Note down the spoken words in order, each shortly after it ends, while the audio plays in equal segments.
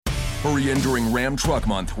Hurry in during Ram Truck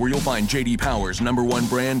Month, where you'll find J.D. Power's #1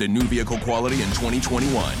 brand and new vehicle quality in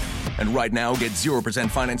 2021. And right now, get 0%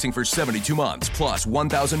 financing for 72 months, plus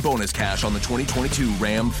 $1,000 bonus cash on the 2022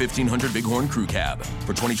 Ram 1500 Bighorn Crew Cab.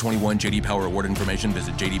 For 2021 J.D. Power award information,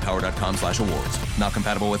 visit jdpower.com/awards. Not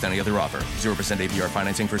compatible with any other offer. 0% APR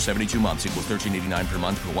financing for 72 months equals $13.89 per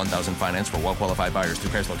month per $1,000 finance for well-qualified buyers through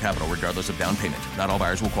Chrysler Capital, regardless of down payment. Not all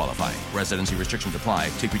buyers will qualify. Residency restrictions apply.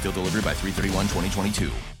 Take retail delivery by 3/31/2022.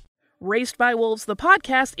 Raised by Wolves, the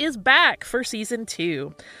podcast, is back for Season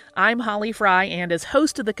 2. I'm Holly Fry, and as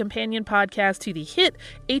host of the companion podcast to the hit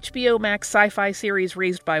HBO Max sci-fi series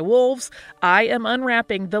Raised by Wolves, I am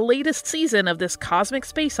unwrapping the latest season of this cosmic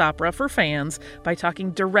space opera for fans by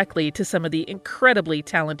talking directly to some of the incredibly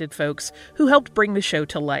talented folks who helped bring the show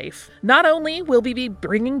to life. Not only will we be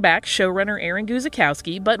bringing back showrunner Aaron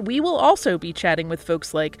Guzikowski, but we will also be chatting with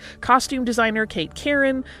folks like costume designer Kate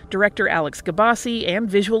Karen, director Alex Gabassi, and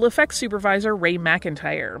visual effects supervisor Ray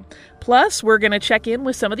McIntyre. Plus, we're going to check in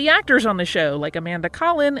with some of the actors on the show, like Amanda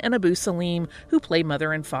Collin and Abu Salim, who play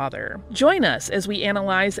mother and father. Join us as we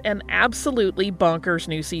analyze an absolutely bonkers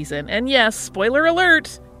new season. And yes, spoiler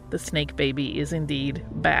alert, the snake baby is indeed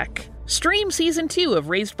back. Stream Season 2 of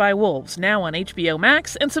Raised by Wolves now on HBO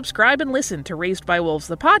Max, and subscribe and listen to Raised by Wolves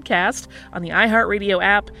the podcast on the iHeartRadio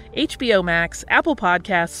app, HBO Max, Apple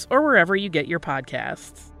Podcasts, or wherever you get your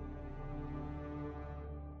podcasts.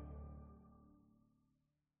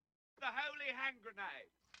 The holy hand grenade.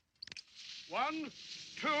 1,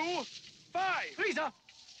 2, 5. Lisa.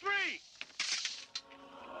 3.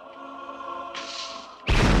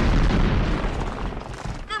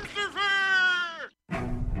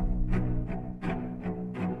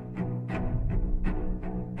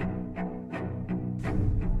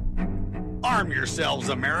 Arm yourselves,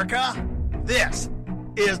 America. This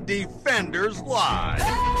is Defenders Live.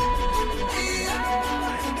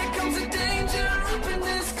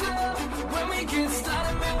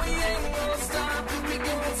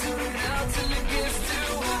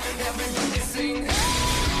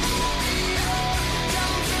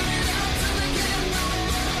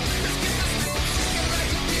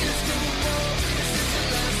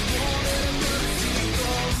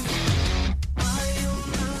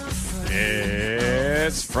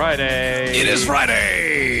 It's Friday. It is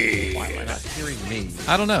Friday. Why am I not hearing me?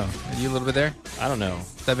 I don't know. Are you a little bit there? I don't know.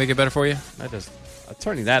 Does that make it better for you? That does. I'm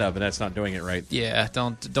turning that up, and that's not doing it right. Yeah.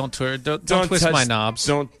 Don't twist my knobs.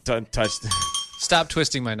 Don't touch. Stop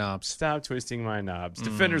twisting my knobs. Stop twisting my knobs.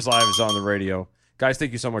 Defenders Live is on the radio. Guys,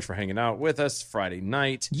 thank you so much for hanging out with us Friday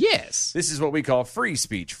night. Yes. This is what we call Free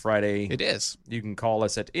Speech Friday. It is. You can call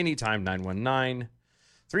us at any time,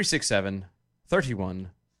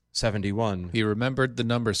 919-367-3171. He remembered the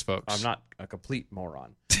numbers, folks. I'm not a complete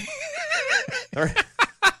moron.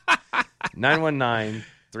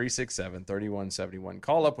 919-367-3171.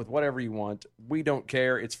 Call up with whatever you want. We don't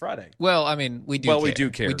care. It's Friday. Well, I mean, we do Well, care. we do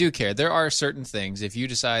care. We do care. There are certain things. If you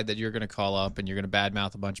decide that you're going to call up and you're going to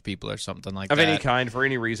badmouth a bunch of people or something like Of that. any kind, for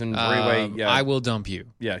any reason, for any way, yeah. I will dump you.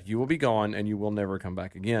 Yeah, you will be gone and you will never come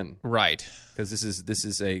back again. Right. Because this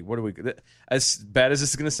is a, what do we, as bad as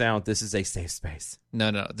this is going to sound, this is a safe space.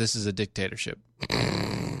 No. This is a dictatorship.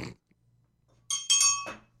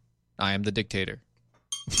 I am the dictator.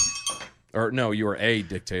 Or no, you are a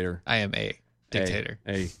dictator. I am a dictator.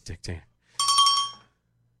 A dictator.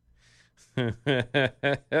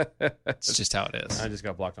 It's just how it is. I just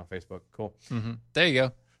got blocked on Facebook. Cool. Mm-hmm. There you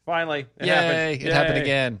go. Finally. It Yay. happened. It happened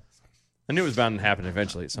again. I knew it was bound to happen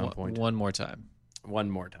eventually at some point. One more time. One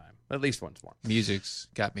more time. At least once more. Music's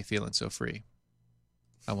got me feeling so free.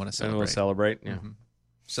 I want to And celebrate. we'll celebrate. Yeah. Mm-hmm.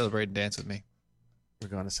 Celebrate and dance with me. We're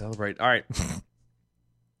going to celebrate. All right.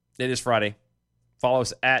 It is Friday. Follow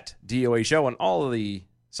us at DOA Show on all of the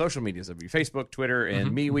social medias. That'll be Facebook, Twitter,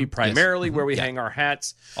 and MeWe primarily, Yes. where we Yeah. hang our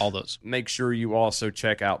hats. All those. Make sure you also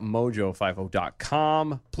check out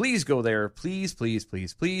mojo50.com. Please go there. Please, please,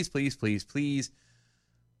 please, please, please, please, please,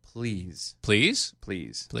 please, Please?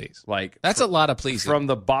 please. Please. Like, That's a lot of pleasing. from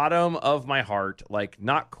the bottom of my heart, like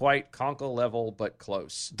not quite conkle level, but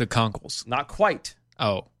close. The conkles. Not quite.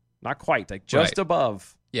 Oh, Not quite. Like just Right.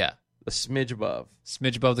 above. yeah. A smidge above.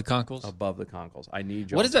 Smidge above the conkles. Above the conkles. I need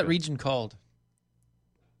you. What is that region called?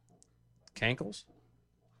 Cankles?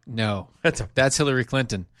 No. That's Hillary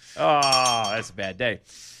Clinton. that's a bad day.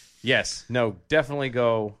 Yes. No, definitely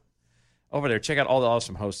go over there. Check out all the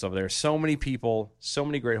awesome hosts over there. So many people, so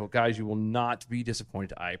many great guys. You will not be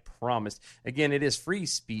disappointed, I promise. Again, it is Free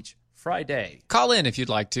Speech Friday. Call in if you'd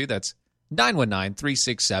like to. That's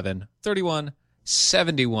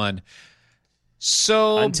 919-367-3171.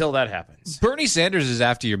 So Until that happens. Bernie Sanders is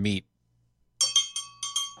after your meat.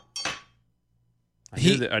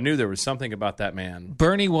 I knew there was something about that man.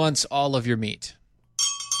 Bernie wants all of your meat.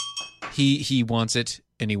 He wants it,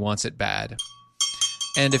 and he wants it bad.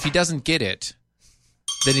 And if he doesn't get it,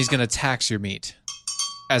 then he's going to tax your meat,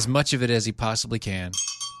 as much of it as he possibly can,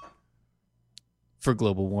 for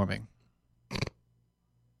global warming.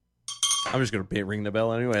 I'm just going to ring the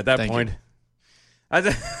bell anyway at that Thank point. I'm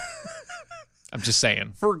just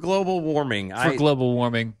saying. For global warming. For global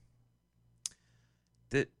warming.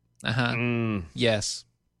 Uh-huh. Yes.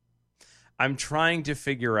 I'm trying to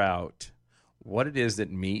figure out what it is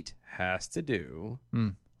that meat has to do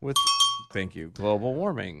with, thank you, global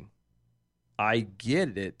warming. I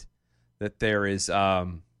get it that there is,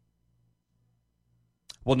 well,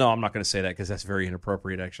 no, I'm not going to say that because that's very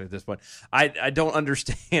inappropriate actually at this point. I don't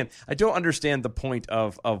understand. I don't understand the point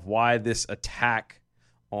of why this attack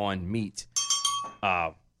on meat.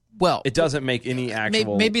 Well, it doesn't make any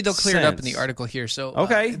actual maybe they'll clear sense. it up in the article here. So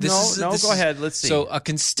okay, go ahead. Let's see. So a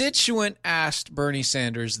constituent asked Bernie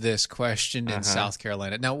Sanders this question in South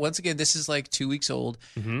Carolina. Now, once again, this is like 2 weeks old.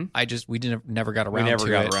 We never got around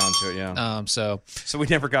to it. Yeah. So we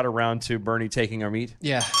never got around to Bernie taking our meat.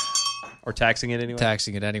 Yeah. Or taxing it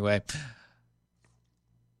anyway.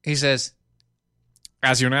 He says,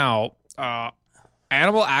 as you know,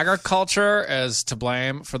 animal agriculture is to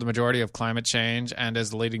blame for the majority of climate change and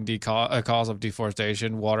is the leading cause of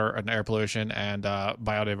deforestation, water and air pollution, and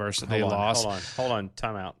biodiversity loss. Hold on.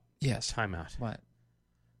 Time out. Yes. Time out. What?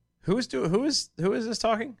 Who is this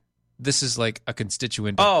talking? This is like a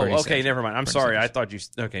constituent of Bernie Sanders. Never mind. I'm sorry. I thought you...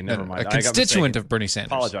 Okay, never mind. A constituent of Bernie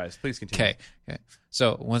Sanders. Apologize. Please continue. Okay.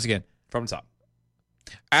 So, once again... From the top.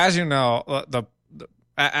 As you know,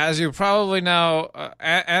 as you probably know,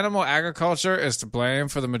 animal agriculture is to blame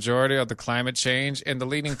for the majority of the climate change and the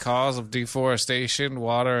leading cause of deforestation,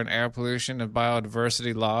 water and air pollution, and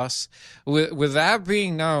biodiversity loss. With that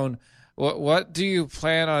being known, what do you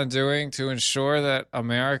plan on doing to ensure that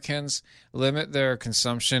Americans limit their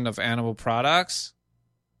consumption of animal products?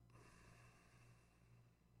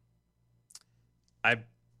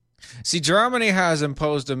 See, Germany has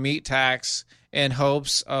imposed a meat tax in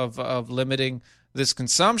hopes of limiting this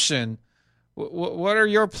consumption. What are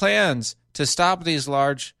your plans to stop these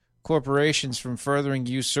large corporations from furthering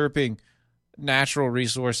usurping natural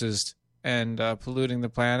resources and polluting the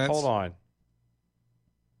planet? Hold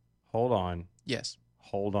on. Yes.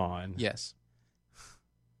 Hold on. Yes.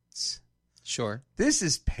 Sure. This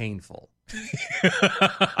is painful.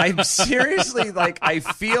 I'm seriously I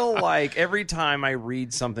feel like every time I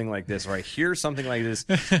read something like this or I hear something like this,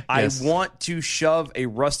 yes. I want to shove a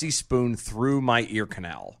rusty spoon through my ear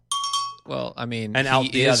canal. Well, I mean, and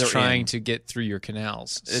he is trying to get through your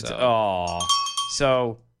canals.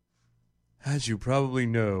 So, as you probably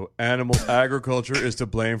know, animal agriculture is to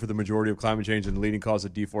blame for the majority of climate change and the leading cause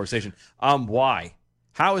of deforestation. Why?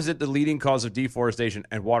 How is it the leading cause of deforestation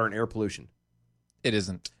and water and air pollution? It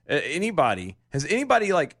isn't. Has anybody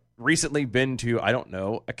recently been to, I don't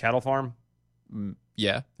know, a cattle farm?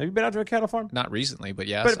 Yeah. Have you been out to a cattle farm? Not recently, but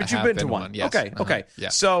yes. But you've been to one. Yes. Okay. Yeah.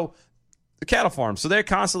 So the cattle farm. So they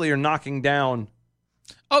constantly are knocking down.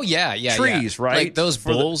 Oh yeah, trees, right? Like those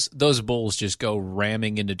bulls just go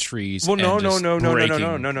ramming into trees. Well, no.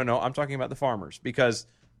 I'm talking about the farmers because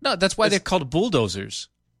that's why they're called bulldozers.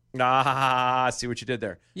 I see what you did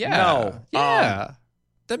there. Yeah. No. Yeah.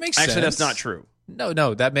 That makes sense. Actually, that's not true.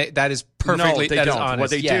 No, that is perfectly. No, they that don't. Is honest. What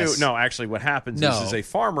they yes. do? No, actually, what happens is a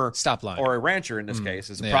farmer, stop lying, or a rancher in this case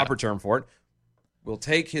is a proper term for it. Will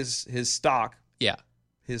take his stock,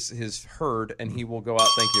 his herd, and he will go out.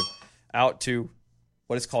 Thank you, out to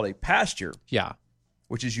what is called a pasture. Yeah,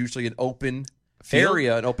 which is usually an open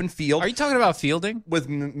area, an open field. Are you talking about fielding with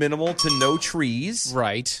minimal to no trees?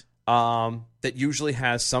 Right. That usually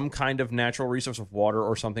has some kind of natural resource of water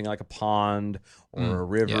or something like a pond or a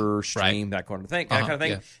river, stream, that kind of thing.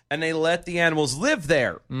 Yeah. And they let the animals live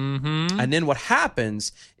there. Mm-hmm. And then what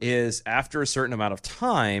happens is after a certain amount of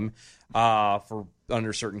time, for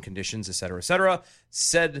under certain conditions, et cetera,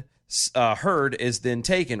 said herd is then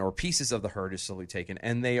taken, or pieces of the herd is slowly taken,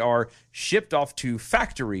 and they are shipped off to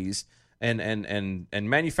factories and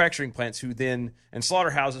manufacturing plants who then, and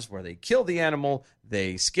slaughterhouses where they kill the animal,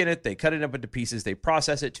 they skin it, they cut it up into pieces, they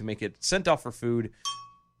process it to make it sent off for food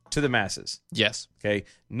to the masses. Yes. Okay.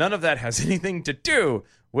 None of that has anything to do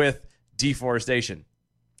with deforestation.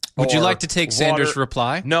 Would you like to take Sanders'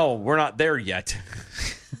 reply? No, we're not there yet.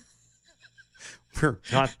 we're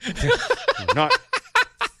not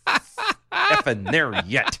effing there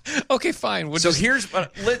yet. Okay, fine. Here's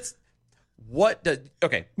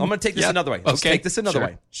okay, I'm going to take this another way. Let's take this another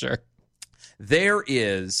way. Sure. There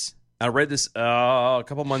is, I read this a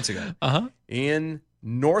couple months ago, in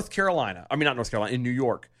North Carolina, not North Carolina, in New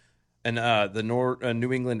York and the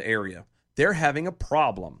New England area, they're having a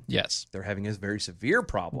problem. Yes. They're having a very severe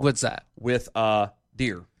problem. What's that? With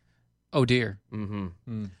deer. Oh, dear.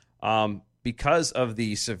 Because of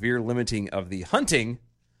the severe limiting of the hunting.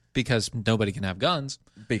 Because nobody can have guns.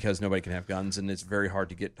 And it's very hard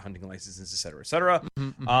to get hunting licenses, et cetera, et cetera.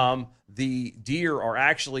 The deer are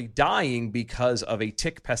actually dying because of a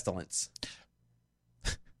tick pestilence.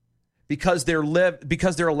 Because they're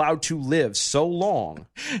allowed to live so long.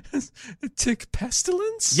 A tick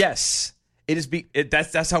pestilence? Yes. It is.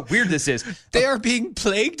 That's how weird this is. They are being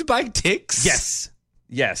plagued by ticks?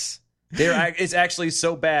 Yes. It's actually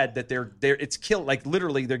so bad that it's killed. Like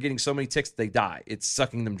literally, they're getting so many ticks that they die. It's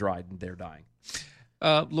sucking them dry, and they're dying.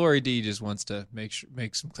 Lori D just wants to make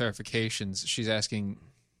some clarifications. She's asking,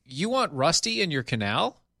 "You want Rusty in your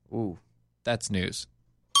canal?" Ooh, that's news.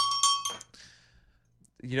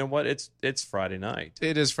 You know what? It's Friday night.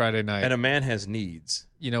 It is Friday night, and a man has needs.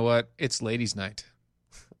 You know what? It's ladies' night.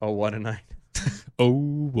 Oh, what a night! Oh,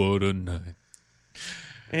 what a night!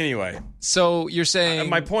 Anyway, so you're saying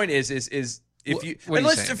my point is if you and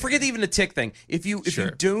let's forget even the tick thing. If you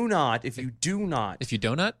donut,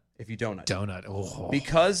 oh,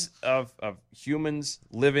 because of humans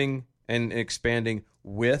living and expanding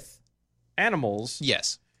with animals,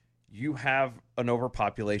 yes, you have an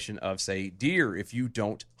overpopulation of, say, deer if you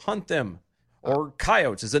don't hunt them, or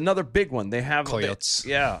coyotes is another big one. They have coyotes,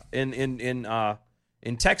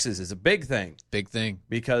 in Texas is a big thing.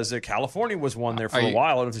 Because California was one there for a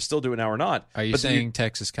while. I don't know if they're still doing it now or not. Are you saying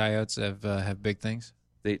Texas coyotes have big things?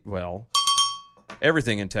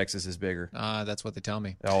 Everything in Texas is bigger. That's what they tell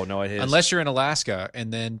me. Oh, no, it is. Unless you're in Alaska,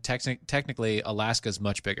 and then technically Alaska's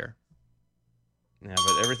much bigger. Yeah,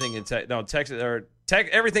 but everything in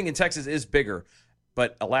everything in Texas is bigger,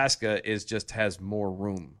 but Alaska has more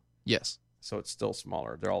room. Yes. So it's still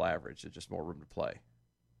smaller. They're all average. There's just more room to play.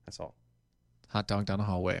 That's all. Hot dog down the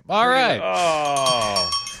hallway. All right. Oh.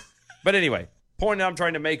 But anyway, point I'm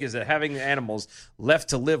trying to make is that having animals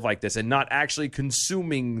left to live like this and not actually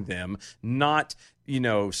consuming them, not,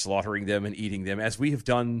 slaughtering them and eating them, as we have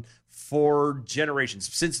done for generations.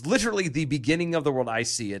 Since literally the beginning of the world, I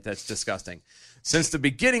see it. That's disgusting. Since the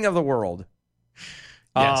beginning of the world.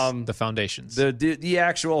 Yes, the foundations. The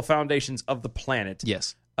actual foundations of the planet.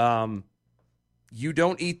 Yes. You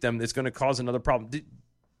don't eat them, it's going to cause another problem.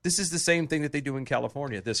 This is the same thing that they do in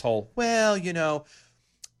California. This whole,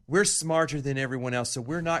 we're smarter than everyone else, so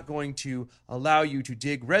we're not going to allow you to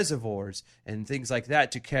dig reservoirs and things like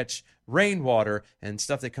that to catch rainwater and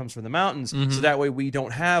stuff that comes from the mountains. So that way we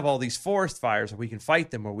don't have all these forest fires, or we can fight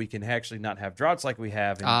them, or we can actually not have droughts like we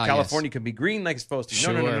have. And California can be green like it's supposed to.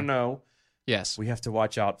 Sure. No. Yes. We have to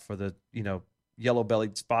watch out for the,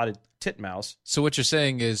 yellow-bellied spotted titmouse. So what you're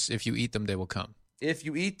saying is if you eat them, they will come. If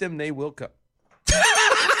you eat them, they will come.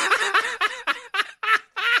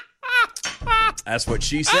 That's what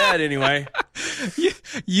she said, anyway.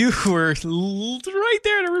 You were right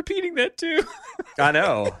there to repeating that, too. I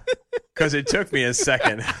know, because it took me a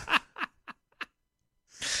second.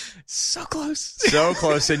 So close. So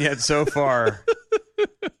close, and yet so far.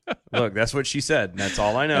 Look, that's what she said, and that's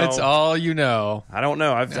all I know. That's all you know. I don't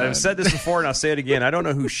know. I've said this before, and I'll say it again. I don't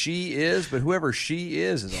know who she is, but whoever she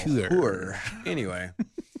is a whore. Anyway.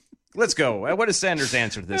 Let's go. What does Sanders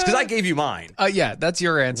answer to this? Because I gave you mine. Yeah, that's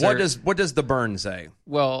your answer. What does the burn say?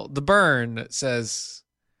 Well, the burn says,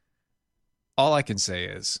 all I can say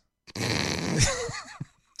is...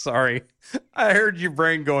 Sorry. I heard your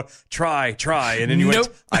brain going, try, and then you went,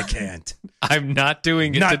 I can't. I'm not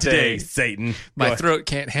doing it not today, Satan. My throat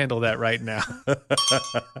can't handle that right now.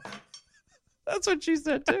 That's what she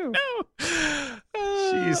said, too. No.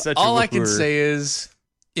 She's such all I can say is,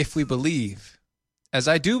 if we believe... As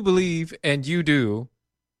I do believe, and you do,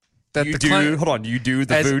 that you do. Hold on, you do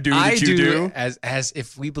the voodoo that you do. As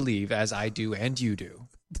if we believe, as I do, and you do,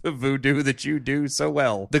 the voodoo that you do so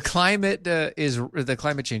well. The climate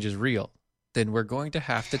change is real. Then we're going to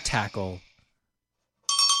have to tackle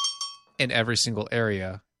in every single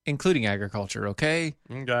area, including agriculture. Okay.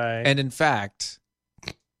 Okay. And in fact,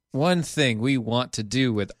 one thing we want to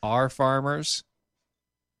do with our farmers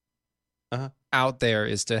out there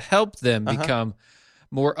is to help them become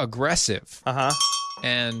more aggressive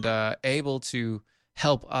and able to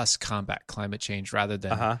help us combat climate change rather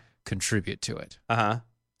than contribute to it.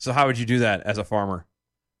 So how would you do that as a farmer?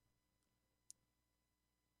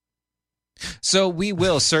 So we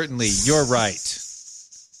will certainly. You're right.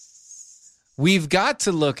 We've got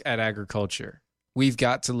to look at agriculture. We've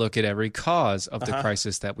got to look at every cause of the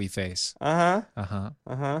crisis that we face. That's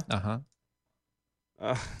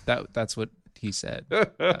That's what he said.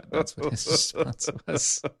 That's what his response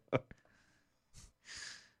was.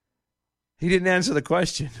 He didn't answer the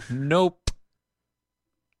question. Nope.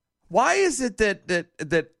 Why is it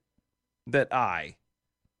that I,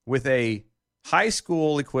 with a high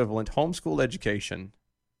school equivalent homeschool education,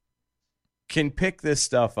 can pick this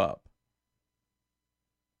stuff up,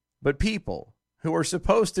 but people who are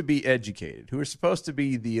supposed to be educated, who are supposed to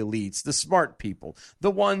be the elites, the smart people, the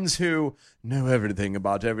ones who know everything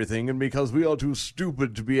about everything, and because we are too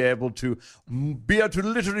stupid to be able to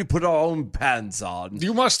literally put our own pants on.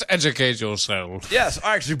 You must educate yourself. Yes,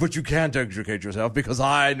 actually, but you can't educate yourself because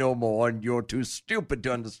I know more and you're too stupid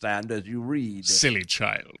to understand as you read. Silly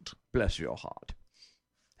child. Bless your heart.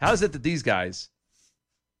 How is it that these guys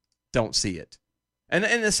don't see it? And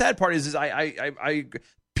the sad part is I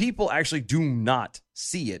people actually do not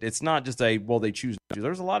see it. It's not just they choose not to.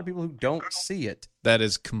 There's a lot of people who don't see it. That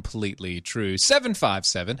is completely true.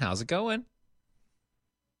 757, how's it going?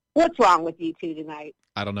 What's wrong with you two tonight?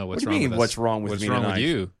 I don't know what's What do wrong you mean, with us. what's wrong with what's me wrong tonight? with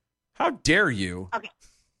you? How dare you? Okay.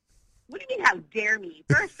 What do you mean, how dare me?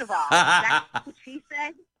 First of all, that's what she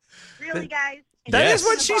said? Really, guys? And That Yes. is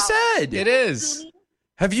what she second of all, said. It is. assuming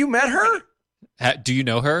Have you met her? Do you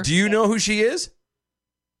know her? Do you know who she is?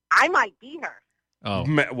 I might be her. Oh.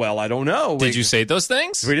 Well, I don't know. Did you say those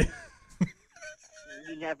things? You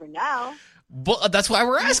never know. Well, that's why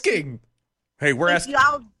we're asking. Hey, we're If asking.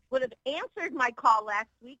 y'all would have answered my call last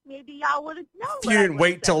week, maybe y'all would have known. You what I didn't would've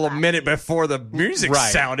wait said till a last minute week. before the music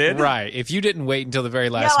Right. sounded. Right. If you didn't wait until the very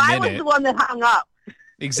No, last I was minute. the one that hung up.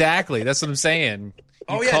 Exactly. That's what I'm saying. You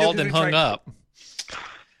Oh, yeah, called because and we hung tried- up.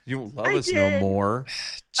 You don't love I us no did. more.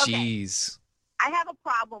 Okay. Jeez. I have a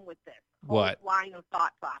problem with this whole What? line of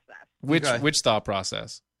thought process. Okay. Which thought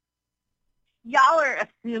process? Y'all are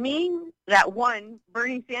assuming that, one,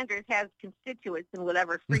 Bernie Sanders has constituents in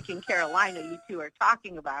whatever freaking Carolina you two are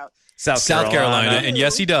talking about. South Carolina. And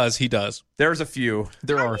yes, he does. He does. There's a few.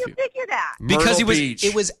 There How are a do you few. figure that? Because Myrtle Beach.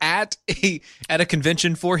 it was at a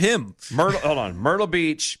convention for him. Myrtle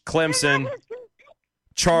Beach, Clemson, They're not his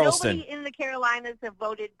Charleston. Nobody in the Carolinas have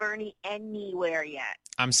voted Bernie anywhere yet.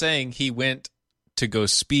 I'm saying he went to go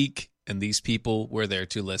speak, and these people were there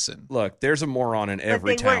to listen. Look, there's a moron in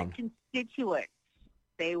every but they town. weren't constituents.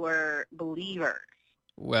 They were believers.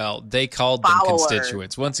 Well, they called them Followers.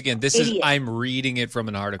 constituents. Once again, Idiots. I'm reading it from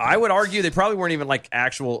an article. I would argue they probably weren't even like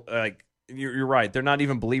actual. You're right. They're not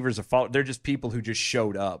even believers of follow. They're just people who just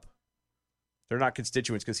showed up. They're not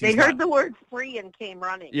constituents because They heard the word free and came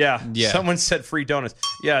running. Yeah. Yeah. Someone said free donuts.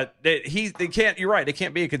 Yeah, they can't. You're right. They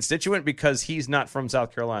can't be a constituent because he's not from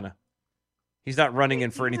South Carolina. He's not running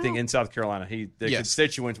in for anything in South Carolina. The Yes.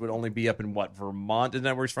 constituents would only be up in what, Vermont? Isn't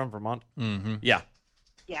that where he's from? Vermont? Mm-hmm. Yeah.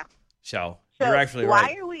 Yeah. So So you're actually why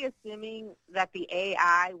right. are we assuming that the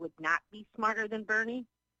AI would not be smarter than Bernie?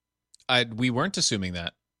 We weren't assuming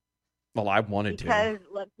that. Well, I wanted to. Because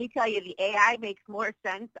let me tell you, the AI makes more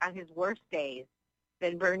sense on his worst days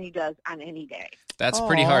than Bernie does on any day. That's a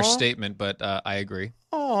pretty harsh Aw. statement, but I agree.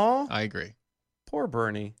 Aw, I agree. poor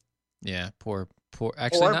Bernie. Yeah, poor.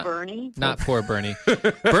 Actually, Or not, Bernie. not poor Bernie.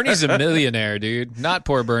 Bernie's a millionaire, dude. Not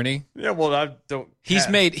poor Bernie. Yeah, well, I don't.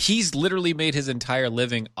 He's literally made his entire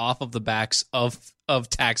living off of the backs of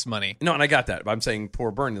tax money. No, and I got that. But I'm saying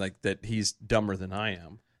poor Bernie, like that he's dumber than I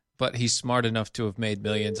am. But he's smart enough to have made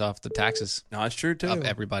millions off the taxes No, that's true too. of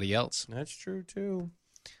everybody else. That's true too.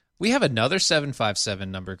 We have another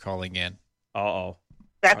 757 number calling in. Uh-oh.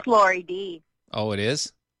 That's Lori D. Oh, it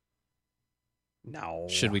is? No.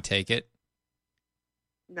 Should we take it?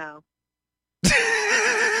 No.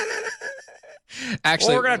 Actually,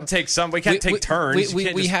 Well, we're gonna have to take some. We can't take turns. We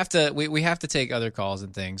You can't have to we have to take other calls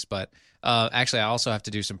and things, but actually, I also have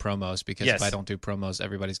to do some promos because Yes. if I don't do promos,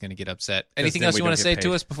 everybody's going to get upset. 'Cause Anything then else we you want don't to get say to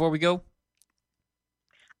paid. us before we go?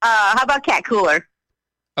 How about Cat Cooler?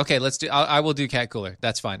 Okay, let's do. I will do Cat Cooler.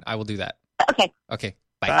 That's fine. I will do that. Okay. Okay,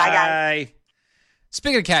 bye. Bye, guys.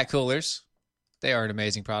 Speaking of cat coolers, they are an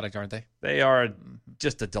amazing product, aren't they? They are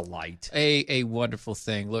just a delight. A wonderful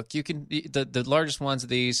thing. Look, you can the largest ones of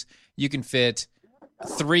these, you can fit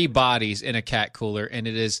 3 bodies in a cat cooler, and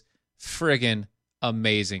it is friggin'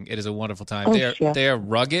 amazing. It is a wonderful time. Oh, they shit. are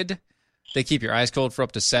rugged. They keep your ice cold for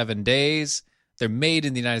up to 7 days. They're made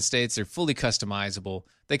in the United States. They're fully customizable.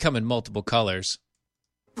 They come in multiple colors.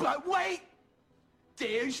 But wait,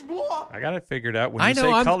 there's more. I got it figured out. When I you know,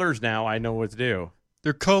 say I'm- colors now, I know what to do.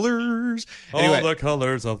 They're colors. All Anyway, the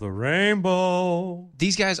colors of the rainbow.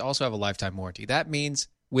 these guys also have a lifetime warranty. That means,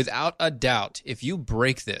 without a doubt, if you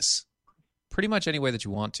break this, pretty much any way that you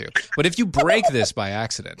want to, but if you break this by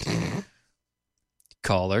accident,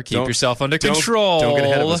 caller, keep Don't- yourself under Don't- control. Don't get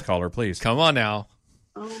ahead of us, caller, please. Come on now.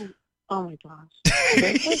 Oh my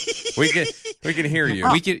gosh. We can hear you.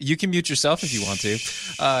 You can mute yourself if you want to.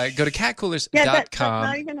 Go to catcoolers.com. Yeah, that's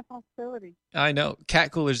not even a possibility. I know.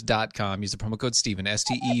 Catcoolers.com. Use the promo code Steven,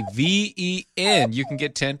 STEVEN. You can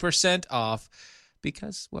get 10% off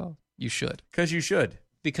because, well, you should. Because you should.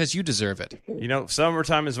 Because you deserve it. You know,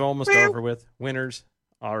 summertime is almost over with. Winters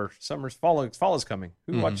are fall is coming.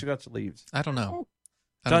 Who watches got the leaves? I don't know.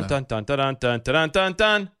 Dun dun dun dun dun dun dun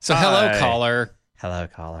dun. So hello, caller. Hello,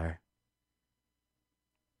 caller.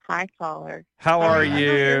 Hi, caller. How are I'm on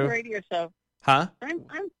you? your radio show. Huh? I'm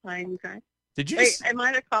fine, guys. Did you? Wait, Just, am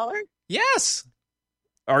I the caller? Yes.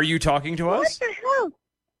 are you talking to What us? the hell?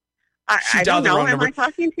 She I dialed don't the know. wrong Am number. I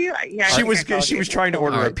talking to you? Yeah. I She think was I called she you. was trying to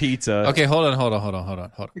order All a right. pizza. Okay, hold on.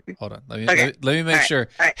 Let me make sure.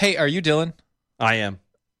 All right. Hey, are you Dylan? I am.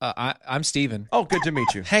 I'm Steven. Oh, good to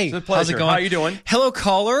meet you. Hey, it's a how's pleasure. it going? How you doing? Hello,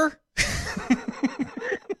 caller.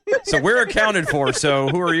 So we're accounted for. So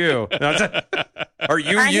who are you? Are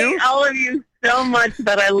you I you? hate all of you so much,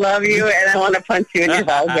 but I love you, and I want to punch you in your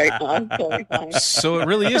balls right now. I'm totally fine. So it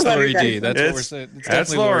really is Lori D. That's what we're saying. It's That's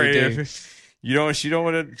definitely Lori. D. If you don't. She don't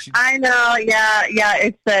want to. I know. Yeah.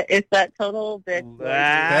 It's that total bitch.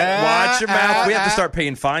 Watch your mouth. We have to start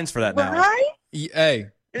paying fines for that now. Right? Hey,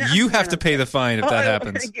 you have to pay the fine if that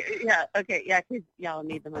happens. Yeah. Okay. Yeah. Because y'all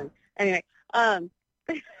need the money. Anyway.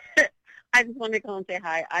 I just wanted to call and say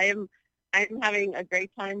hi. I'm having a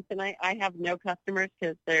great time tonight. I have no customers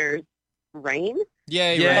because there's rain.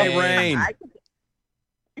 Yay, Yay, rain. rain. I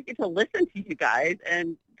get to listen to you guys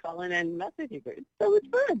and call in and message you guys. It's so much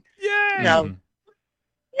fun. Yay! So,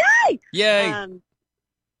 yay! Yay.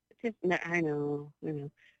 Just, no, I know.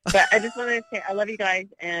 But I just wanted to say I love you guys,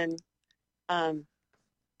 and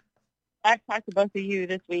I've talked to both of you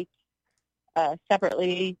this week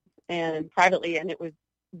separately and privately, and it was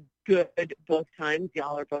good both times.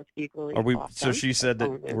 Y'all are both equally Are we? awesome. So she said that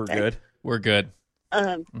we're good. We're good.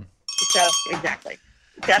 So exactly.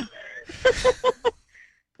 Yeah.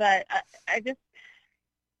 But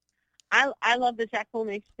I love the Jack Hole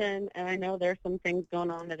Nation, and I know there's some things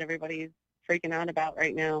going on that everybody's freaking out about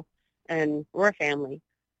right now, and we're a family,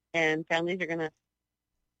 and families are gonna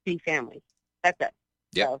be families. That's it.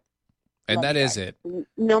 Yep. So, And love that you is guys. it.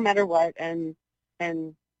 No matter what, and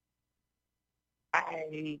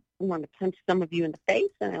I want to punch some of you in the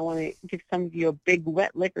face, and I want to give some of you a big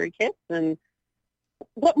wet lickery kiss. And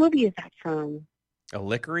what movie is that from? A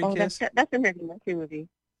lickery Oh, kiss? that's an Eddie Murphy movie.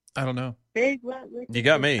 I don't know. Big wet lickery. You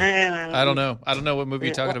got me. I don't know. I don't know what movie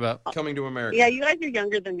you're talking about. Coming to America. Yeah, you guys are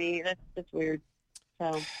younger than me. That's weird.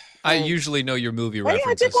 So I usually know your movie well, yeah, I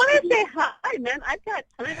references. just want to say hi, man. I've got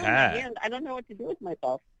time on my Hi. hands. I don't know what to do with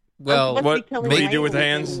myself. Well, I'm supposed to be what telling do you my do with own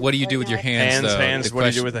hands? things what do you do right with your now. hands, Hands, though? hands, The what do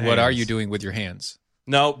you do with the What are hands? you doing with your hands?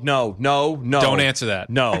 No. Don't answer that.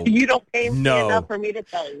 No. You don't pay me No. enough for me to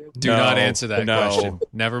tell you. Do No. not answer that No. question.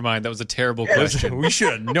 Never mind. That was a terrible question. We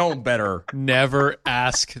should have known better. Never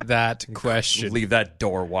ask that question. Leave that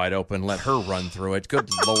door wide open. Let her run through it. Good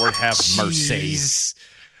Lord, have mercy. Jeez.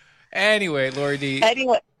 Anyway, Lori D.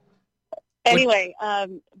 Anyway,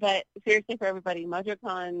 but seriously, for everybody,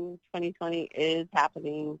 MojoCon 2020 is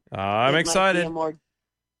happening. I'm It might excited. be a more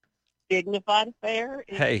dignified affair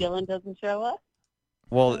if Hey. Dylan doesn't show up.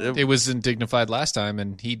 Well, It was dignified last time,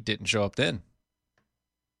 and he didn't show up then.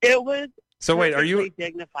 It was so wait, are you? perfectly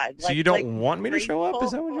dignified? So you don't want me to show up?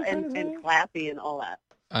 Is that what you're trying and, to say? and classy and all that.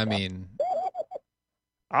 I mean,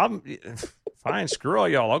 I'm fine. Screw all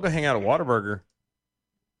y'all. I'll go hang out at Whataburger.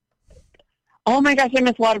 Oh my gosh, I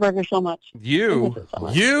miss Whataburger so much.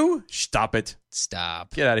 You stop it.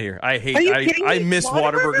 stop. Get out of here. I hate. Are you kidding I me? miss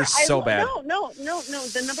Whataburger so bad. No.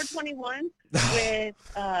 The number 21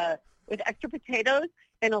 with extra potatoes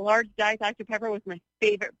and a large Diet Dr. Pepper was my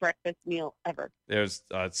favorite breakfast meal ever. It was.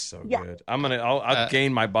 It's so Yeah. good. I'll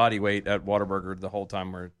gain my body weight at Whataburger the whole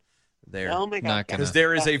time we're there. Oh my gosh. Not gonna- Because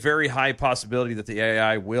there is a very high possibility that the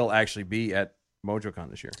AI will actually be at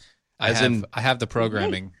MojoCon this year. I As have the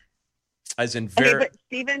programming. As in Okay, very. but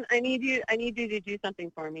Steven, I need you to do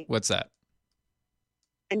something for me. What's that?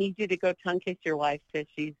 I need you to go tongue kiss your wife because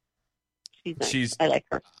she's nice. She's- I like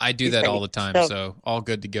her. I do She's that great. all the time, So- so all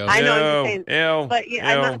good to go. I know, I'm Ew, just saying, ew, but I'm ew.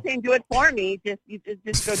 not saying do it for me. Just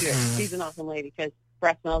go do it. She's an awesome lady because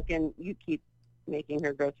breast milk and you keep making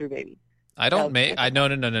her go through babies. I don't make. I no.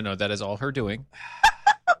 That is all her doing.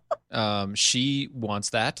 She wants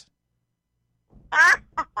that,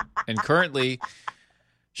 and currently,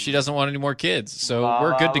 she doesn't want any more kids. So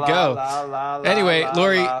we're good to go. Anyway,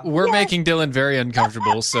 Lori, we're making Dylan very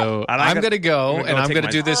uncomfortable. So I'm gonna go, I'm gonna and I'm take gonna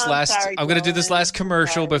my- do this Oh, last. sorry, I'm gonna do this Dylan. last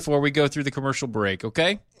commercial Sorry. before we go through the commercial break.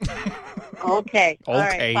 Okay. Okay. All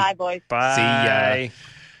Okay. right. Bye, boys. Bye.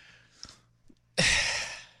 See ya.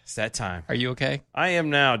 It's that time. Are you okay? I am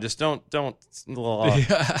now. Just don't.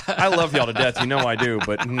 I love y'all to death. You know I do,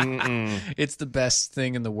 but it's the best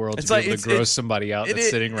thing in the world It's to like- be able to it's- gross somebody out that's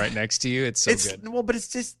sitting right next to you. It's so good. well, but it's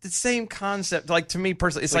just the same concept. Like to me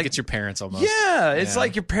personally, it's Like like it's your parents almost. yeah, it's Yeah.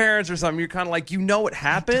 like your parents or something. You're kind of like you know what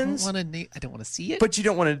happens, I don't want to see it. but you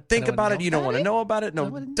don't want to think don't wanna about it. know You don't about want to it. know about it. No,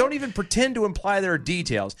 don't even pretend to imply there are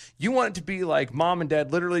details. You want it to be like mom and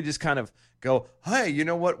dad literally just kind of go, "Hey, you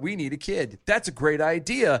know what? We need a kid. That's a great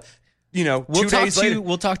idea." You know, We'll 2 talk days to later, you.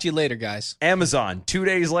 We'll talk to you later, guys. Amazon. 2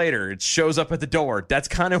 days later, it shows up at the door. That's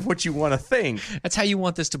kind of what you want to think. That's how you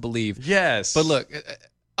want this to believe. Yes, But look,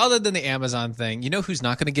 other than the Amazon thing, you know who's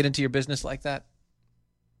not going to get into your business like that?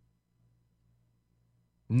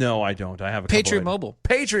 no, I don't. I have a Patriot couple Mobile.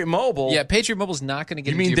 Patriot Mobile. Yeah, Patriot Mobile's not going to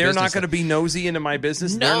get You into mean your they're business. not going to be nosy into my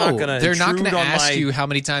business? No, they're not going to ask my... you how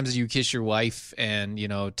many times you kiss your wife and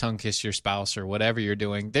tongue kiss your spouse or whatever you're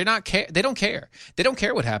doing. They don't care. They don't care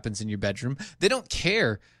what happens in your bedroom. They don't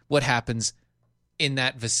care what happens in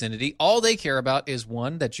that vicinity. All they care about is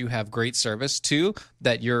one, that you have great service. Two,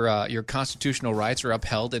 that your constitutional rights are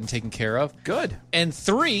upheld and taken care of. Good. And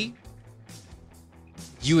three,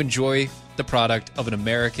 you enjoy the product of an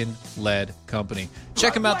American-led company.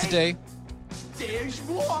 Check them out today. There's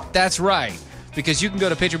more. That's right. Because you can go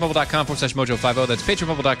to patreonmobile.com/mojo50. That's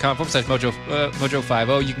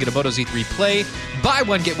patreonmobile.com/mojo50. You can get a Moto Z3 Play. Buy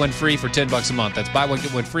one, get one free for $10 a month. That's buy one,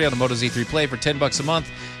 get one free on a Moto Z3 Play for $10 a month.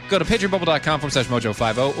 Go to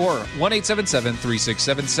patreonmobile.com/mojo50 or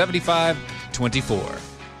 1-877-367-7524.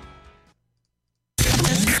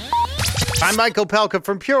 I'm Michael Pelka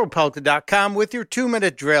from PurePelka.com with your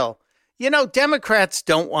 2-minute drill. You know, Democrats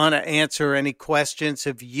don't want to answer any questions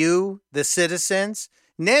of you, the citizens.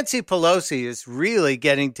 Nancy Pelosi is really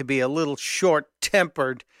getting to be a little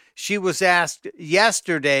short-tempered. She was asked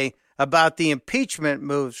yesterday about the impeachment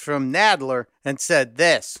moves from Nadler and said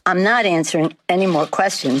this: I'm not answering any more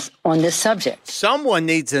questions on this subject. Someone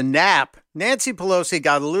needs a nap. Nancy Pelosi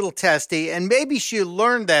got a little testy, and maybe she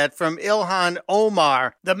learned that from Ilhan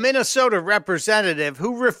Omar, the Minnesota representative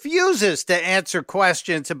who refuses to answer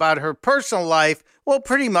questions about her personal life, well,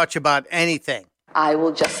 pretty much about anything. I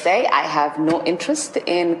will just say I have no interest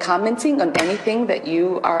in commenting on anything that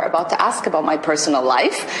you are about to ask about my personal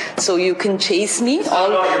life, so you can chase me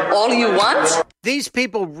all you want. These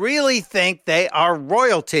people really think they are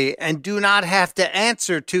royalty and do not have to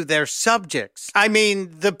answer to their subjects. I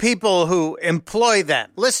mean, the people who employ them.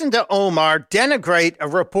 Listen to Omar denigrate a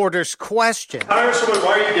reporter's question. Congresswoman,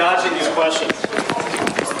 why are you dodging these questions?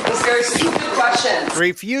 These are stupid questions.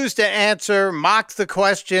 Refuse to answer, mock the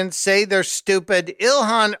questions, say they're stupid.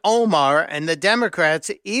 Ilhan Omar and the Democrats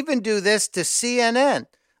even do this to CNN.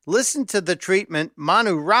 Listen to the treatment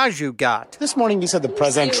Manu Raju got. This morning you said the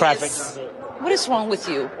president trafficked. What is wrong with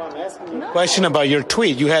you? Question about your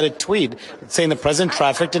tweet. You had a tweet saying the president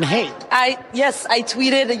trafficked in hate. Yes, I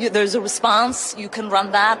tweeted. There's a response. You can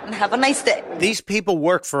run that and have a nice day. These people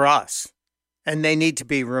work for us, and they need to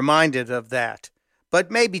be reminded of that.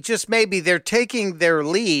 But maybe, just maybe, they're taking their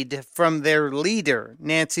lead from their leader,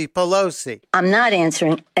 Nancy Pelosi. I'm not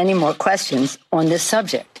answering any more questions on this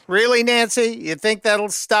subject. Really, Nancy? You think that'll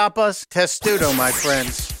stop us? Testudo, my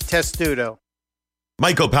friends. Testudo.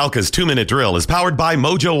 Mike Opalka's 2-minute drill is powered by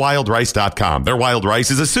MojoWildRice.com. Their wild rice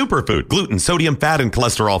is a superfood, gluten, sodium, fat, and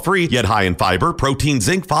cholesterol-free, yet high in fiber, protein,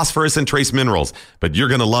 zinc, phosphorus, and trace minerals. But you're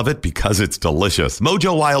going to love it because it's delicious.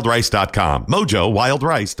 MojoWildRice.com.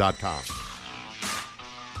 MojoWildRice.com.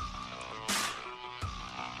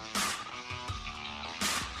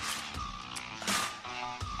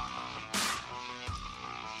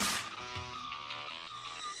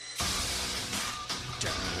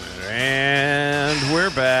 And we're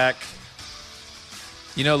back.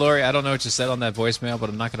 You know, Lori, I don't know what you said on that voicemail, but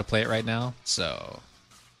I'm not going to play it right now. So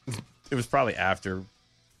it was probably after.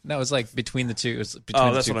 No, it was like between the two. It was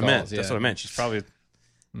between that's the two what I meant. calls, That's yeah. what I meant. She's probably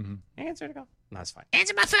Answer the call. No, it's fine.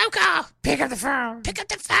 Answer my phone call. Pick up the phone. Pick up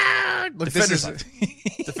the phone. Look, Defenders this is Live.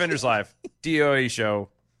 Defenders Live. DOA show.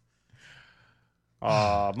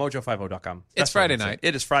 Mojo50.com. It's Friday night.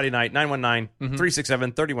 It is Friday night.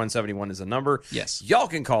 919-367-3171 is the number. Yes. Y'all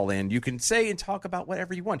can call in. You can say and talk about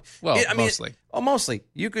whatever you want. Well, mostly. Mostly.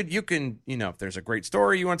 You can, if there's a great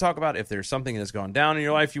story you want to talk about, if there's something that's gone down in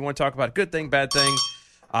your life you want to talk about, good thing, bad thing,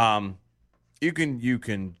 you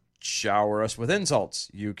can shower us with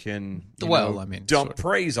insults. You can dump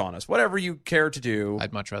praise on us. Whatever you care to do.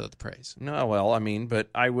 I'd much rather the praise. No, well, but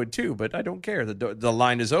I would too, but I don't care. The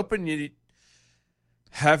line is open. You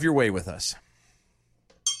have your way with us.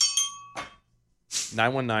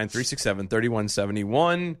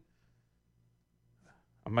 919-367-3171.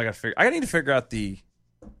 I need to figure out the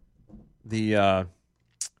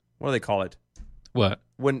What do they call it? What?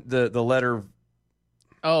 When the letter...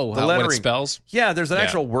 Oh, the what lettering. it spells? Yeah, there's an Yeah.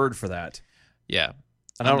 actual word for that. Yeah.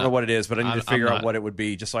 I don't know what it is, but I need to figure I'm out not. what it would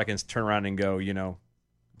be just so I can turn around and go,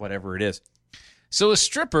 whatever it is. So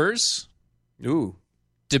strippers Ooh.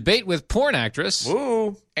 debate with porn actress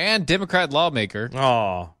Ooh. and Democrat lawmaker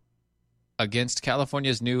Oh. against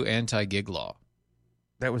California's new anti-gig law.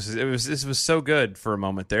 This was so good for a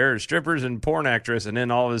moment there. Strippers and porn actress, and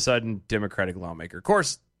then all of a sudden, Democratic lawmaker. Of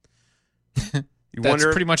course, That's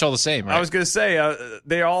pretty much all the same, right? I was going to say,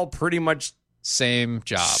 they all pretty much same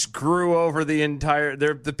job. Screw over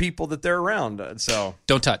the people that they're around. So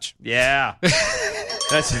don't touch. Yeah.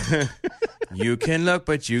 That's you can look,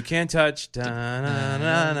 but you can't touch.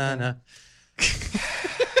 Da-na-na-na-na.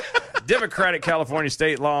 Democratic California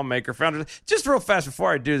state lawmaker found just real fast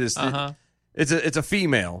before I do this. It's a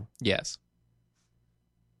female. Yes.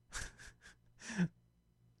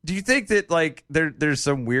 Do you think that there's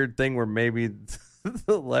some weird thing where maybe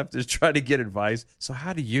the left is trying to get advice? So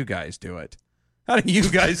how do you guys do it? How do you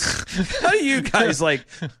guys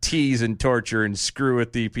tease and torture and screw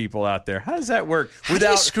with the people out there? How does that work? How do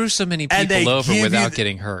you screw so many people over without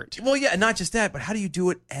getting hurt? Well, yeah, not just that, but how do you do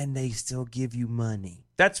it and they still give you money?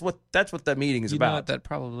 That's what the meeting is about. Know what that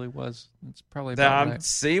probably was. It's probably about right.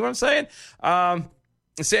 See what I'm saying?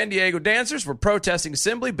 San Diego dancers were protesting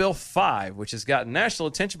Assembly Bill 5, which has gotten national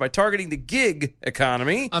attention by targeting the gig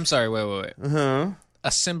economy. I'm sorry, wait. Uh-huh.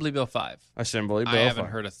 Assembly Bill 5. Assembly Bill 5. I haven't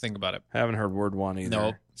heard a thing about it. Haven't heard word one either.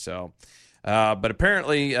 Nope. So, but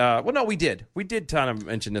apparently, no, we did. We did kind of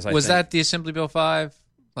mention this, I Was think. that the Assembly Bill 5?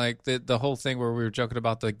 Like the whole thing where we were joking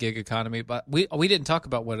about the gig economy, but we didn't talk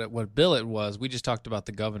about what bill it was. We just talked about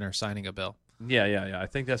the governor signing a bill. Yeah. I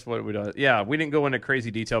think that's what we do. Yeah, we didn't go into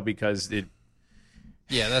crazy detail because it.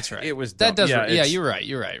 Yeah, that's right. It was that dumb. does. Yeah, you're right.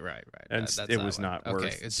 That's it was not worth.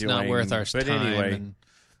 Okay, it's doing. not worth our But time. anyway,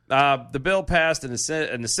 the bill passed in the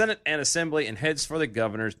Senate and Assembly and heads for the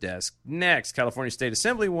governor's desk. Next, California State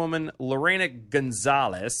Assemblywoman Lorena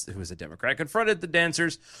Gonzalez, who is a Democrat, confronted the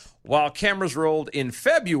dancers while cameras rolled in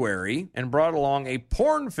February and brought along a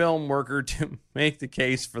porn film worker to make the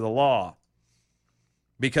case for the law.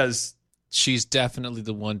 Because she's definitely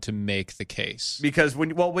the one to make the case. Because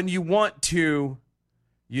when you want to,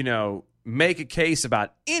 make a case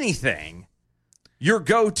about anything, your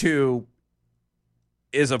go-to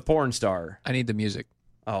is a porn star. I need the music.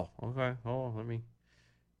 Oh, okay. Hold on, let me.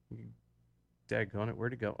 Daggone it.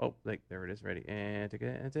 Where'd it go? Oh, there it is. Ready. And take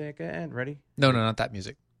it. Ready? No, not that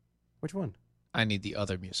music. Which one? I need the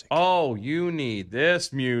other music. Oh, you need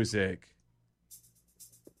this music.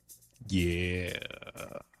 Yeah.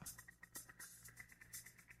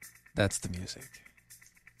 That's the music.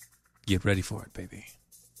 Get ready for it, baby.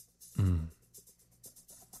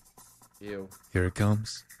 Ew. Here it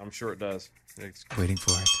comes. I'm sure it does. Waiting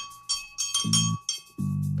for it.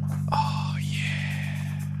 Oh,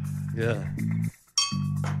 yeah. Yeah.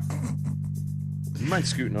 You mind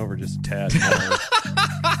scooting over just a tad more?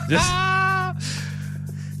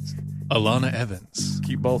 Alana Evans.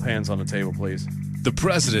 Keep both hands on the table, please. The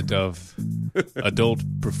president of Adult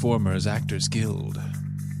Performers Actors Guild.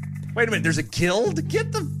 Wait a minute, there's a guild?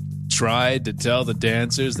 Get the... Tried to tell the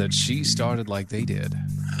dancers that she started like they did.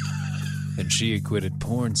 And she equated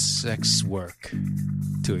porn sex work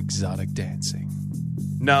to exotic dancing.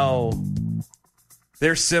 No.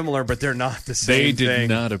 They're similar, but they're not the same They did thing.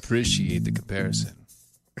 not appreciate the comparison.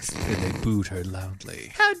 And they booed her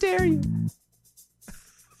loudly. How dare you?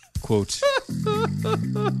 Quote,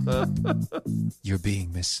 "You're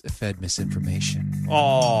being fed misinformation.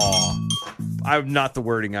 Oh, I'm not the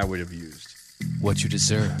wording I would have used. What you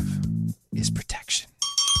deserve is protection."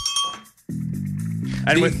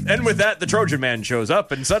 And with that, the Trojan Man shows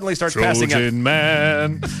up and suddenly starts passing out. Trojan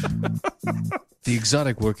Man. The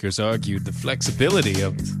exotic workers argued the flexibility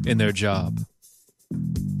in their job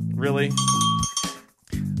Really?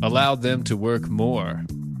 allowed them to work more.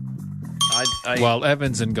 While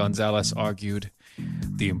Evans and Gonzalez argued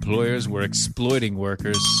the employers were exploiting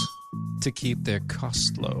workers to keep their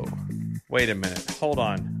costs low. Wait a minute. Hold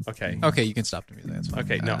on. Okay. Okay, you can stop the music. That's fine.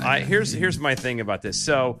 Okay. No. Here's my thing about this.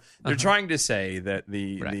 So they're trying to say that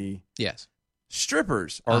the Yes.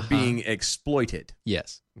 strippers are being exploited.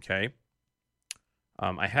 Yes. Okay.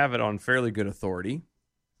 I have it on fairly good authority.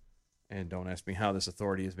 And don't ask me how this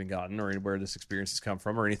authority has been gotten or where this experience has come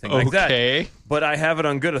from or anything like that. Okay. But I have it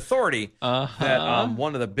on good authority that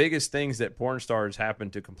one of the biggest things that porn stars happen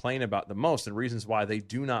to complain about the most and reasons why they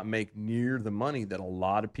do not make near the money that a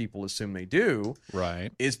lot of people assume they do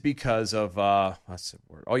is because of, what's the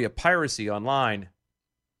word? Oh, yeah, piracy online.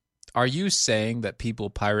 Are you saying that people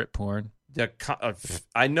pirate porn?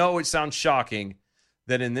 I know it sounds shocking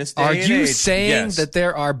that in this day Are and you age, saying yes, that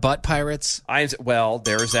there are butt pirates? Well,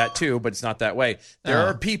 there's that too, but it's not that way. There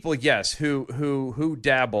are people, yes, who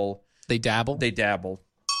dabble. They dabble. They dabble,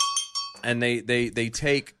 and they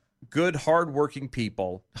take good, hardworking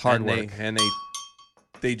people, and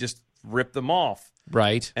they just rip them off,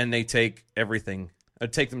 right? And they take everything,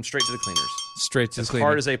 take them straight to the cleaners, straight to as the cleaner.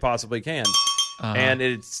 hard as they possibly can, and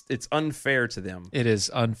it's unfair to them. It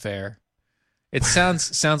is unfair. It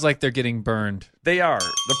sounds like they're getting burned. They are.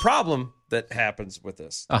 The problem that happens with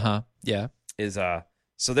this, yeah, is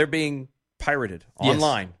so they're being pirated Yes.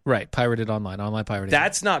 online, right? Pirated online pirated.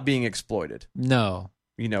 That's not being exploited. No.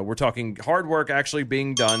 We're talking hard work actually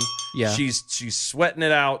being done. Yeah. She's sweating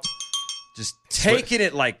it out, just taking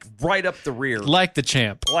it like right up the rear. Like the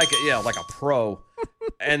champ. Like a pro.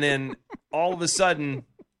 And then all of a sudden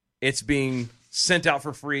it's being sent out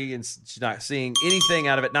for free and she's not seeing anything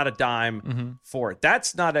out of it, not a dime for it.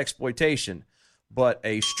 That's not exploitation. But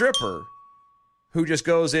a stripper who just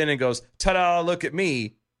goes in and goes, ta-da, look at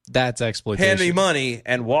me. That's exploitation. Hand me money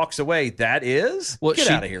and walks away. That is? Get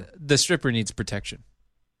out of here. The stripper needs protection.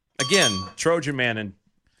 Again, Trojan Man and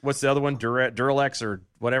what's the other one? Duralex or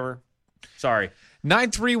whatever? Sorry.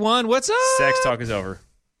 931, what's up? Sex talk is over.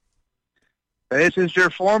 This is your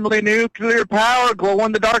formerly nuclear power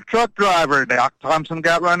glow-in-the-dark truck driver. Doc Thompson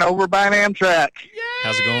got run over by an Amtrak.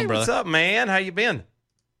 How's it going, brother? What's up, man? How you been?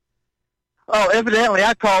 Oh, evidently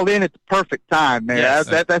I called in at the perfect time, man. Yes.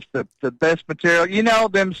 That's the best material. You know,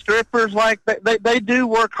 them strippers, like, they do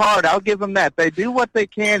work hard. I'll give them that. They do what they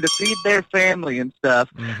can to feed their family and stuff.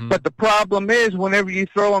 But the problem is whenever you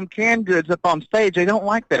throw them canned goods up on stage, they don't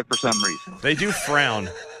like that for some reason. They do frown.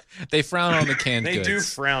 They frown on the canned They goods. do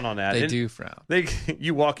frown on that. They And do frown.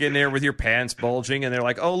 You walk in there with your pants bulging, and they're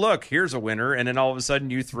like, "Oh, look, here's a winner." And then all of a sudden,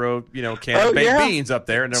 you throw, can of baked beans up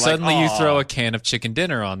there, and they're Suddenly like, you "Aw, throw a can of chicken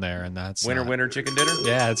dinner on there, and that's winner chicken dinner."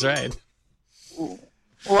 Yeah, that's right.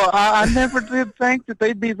 Well, I never did think that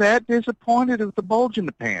they'd be that disappointed with the bulge in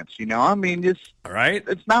the pants. I mean, it's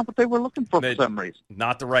not what they were looking for some reason.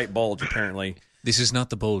 Not the right bulge, apparently. This is not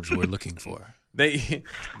the bulge we're looking for. The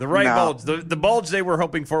right bulge. The bulge they were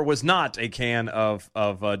hoping for was not a can of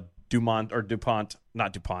DuPont,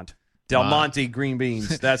 not DuPont. Del Monte green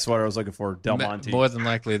beans. That's what I was looking for. Del Monte. More than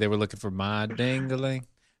likely, they were looking for my dingling.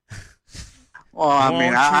 Well, I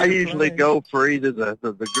mean, I usually go for either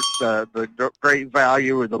the Great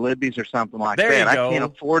Value or the Libby's or something like There that. you go. I can't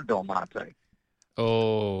afford Del Monte.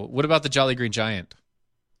 Oh, what about the Jolly Green Giant?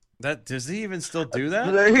 Does he even still do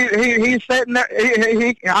that? He's sitting there.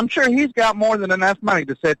 I'm sure he's got more than enough money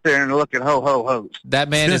to sit there and look at ho-ho-hos. That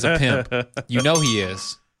man is a pimp. You know he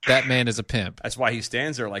is. That man is a pimp. That's why he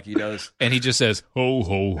stands there like he does. And he just says, ho,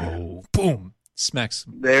 ho, ho. Boom. Smacks.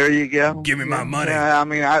 There you go. Give me my money. Yeah, I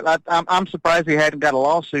mean, I'm surprised he hadn't got a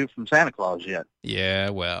lawsuit from Santa Claus yet.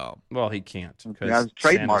 Yeah, well, he can't. Yeah, it's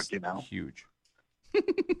trademarked, Huge.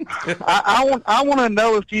 I want to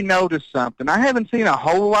know if you noticed something. I haven't seen a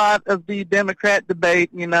whole lot of the Democrat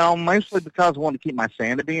debate, mostly because I want to keep my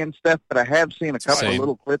sanity and stuff, but I have seen a couple of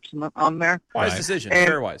little clips on there. Wise decision. And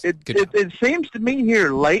Very wise. It seems to me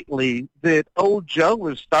here lately that old Joe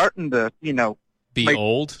is starting to, be make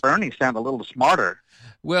old. Bernie sound a little smarter.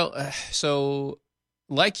 Well, so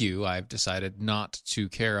like you, I've decided not to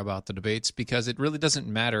care about the debates because it really doesn't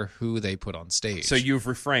matter who they put on stage. So you've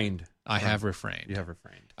refrained. I have refrained. You have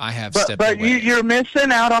refrained. I have But stepped away. you're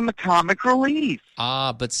missing out on the comic relief.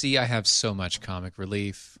 But see, I have so much comic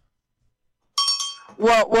relief.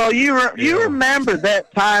 Well, you remember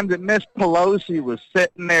that time that Miss Pelosi was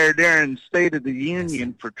sitting there during State of the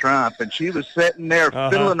Union for Trump, and she was sitting there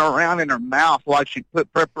fiddling around in her mouth while she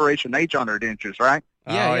put Preparation H on her dentures, right?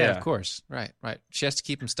 Yeah, of course. Right. She has to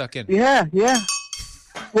keep them stuck in. Yeah.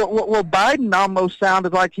 Well, Biden almost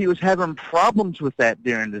sounded like he was having problems with that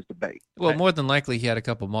during this debate. Well, more than likely, he had a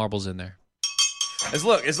couple marbles in there. As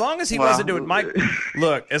long as he wasn't doing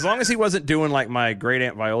as long as he wasn't doing like my great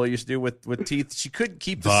aunt Viola used to do with teeth, she could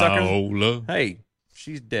keep the Viola. sucker. Hey,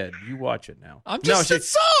 she's dead. You watch it now. I'm just a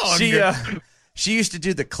song. She used to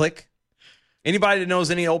do the click. Anybody that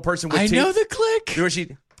knows any old person with teeth? I know the click. Where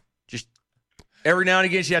she just every now and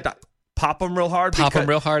again she had to pop them real hard. Pop them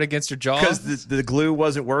real hard against her jaw because the glue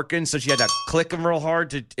wasn't working, so she had to click them real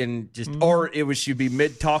hard or it was she'd be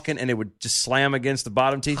mid talking and it would just slam against the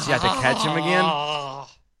bottom teeth. She had to catch him again.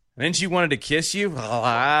 And then she wanted to kiss you.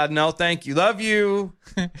 No, thank you, love you.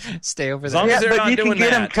 Stay over as there. long as they're not doing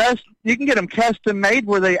that. You can get them custom made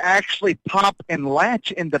where they actually pop and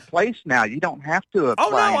latch into place now. You don't have to apply. Oh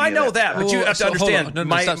no, I know that, but you have to understand.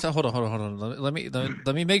 Hold on.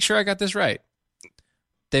 Let me make sure I got this right.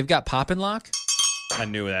 They've got pop and lock. I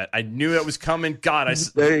knew that. I knew it was coming. God,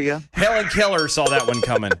 there you go. Helen Keller saw that one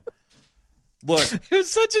coming. Look, it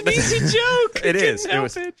was such an easy joke. It is. It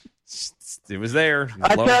was there.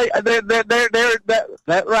 I tell you,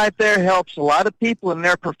 that right there helps a lot of people in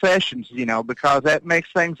their professions, because that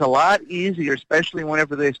makes things a lot easier, especially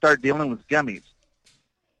whenever they start dealing with gummies.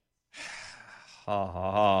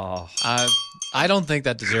 I don't think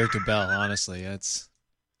that deserved a bell, honestly.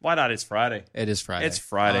 Why not? It's Friday. It is Friday. It's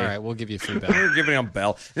Friday. All right, we'll give you a free bell. We're giving him a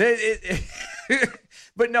bell.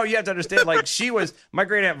 But no, you have to understand, like, my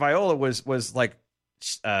great aunt Viola was like,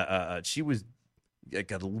 she was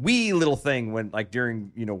like a wee little thing when, like,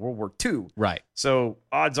 during, World War II. Right. So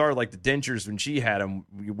odds are, like, the dentures, when she had them,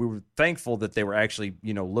 we were thankful that they were actually,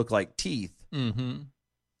 look like teeth. Mm-hmm.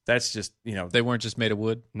 That's just, They weren't just made of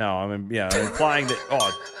wood? No, I'm implying that,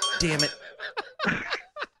 oh, damn it.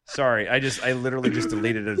 Sorry, I literally just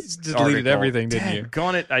deleted it. Deleted everything, didn't you?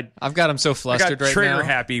 Gone it. I've got him so flustered right now. Trigger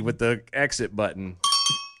happy with the exit button.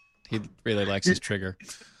 He really likes his trigger.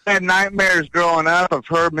 I had nightmares growing up of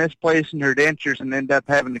her misplacing her dentures and end up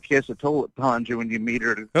having to kiss a toilet plunger when you meet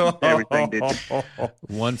her. Everything did.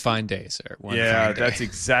 One fine day, sir. One fine day. That's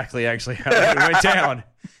exactly actually how it went down.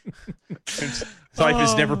 Life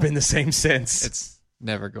has never been the same since. It's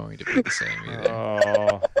never going to be the same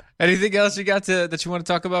either. Anything else you got that you want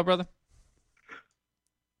to talk about, brother?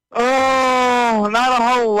 Oh, not a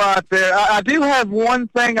whole lot there. I do have one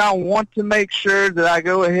thing I want to make sure that I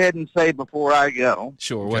go ahead and say before I go.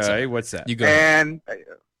 Sure. What's that? You go. And,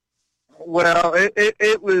 well,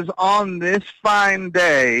 it was on this fine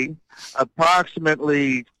day,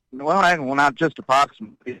 approximately, not just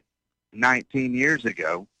approximately, 19 years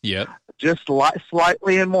ago. Yep. Just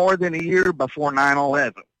slightly more than a year before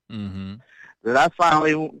 9/11. Mm-hmm. That I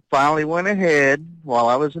finally went ahead while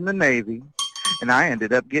I was in the Navy, and I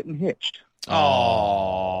ended up getting hitched.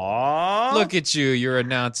 Aww. Look at you. You're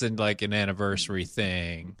announcing like an anniversary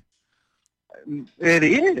thing. It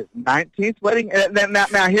is. 19th wedding.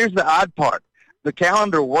 Now, here's the odd part. The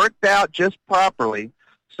calendar worked out just properly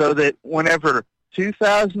so that whenever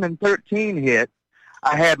 2013 hit,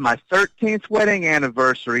 I had my 13th wedding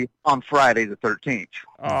anniversary on Friday the 13th.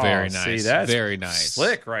 Oh, very nice. See, that's very nice.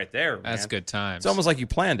 Slick right there, man. That's good times. It's almost like you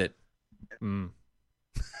planned it. Almost.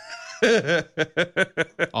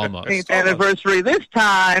 13th anniversary this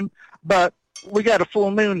time, but we got a full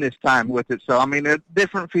moon this time with it. So, I mean, a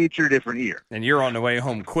different feature, different year. And you're on the way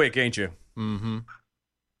home quick, ain't you? Mm-hmm.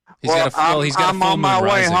 I'm on my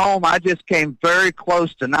way home. I just came very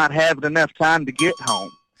close to not having enough time to get home.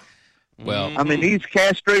 Well, I mean, these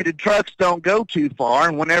castrated trucks don't go too far,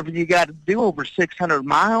 and whenever you got to do over 600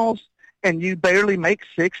 miles and you barely make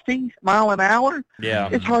 60 mile an hour,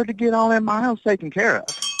 it's hard to get all them miles taken care of.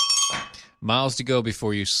 Miles to go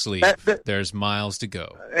before you sleep. There's miles to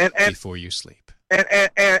go before you sleep.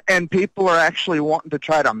 And people are actually wanting to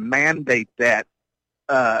try to mandate that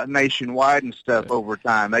nationwide and stuff over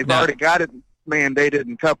time. They've already got it mandated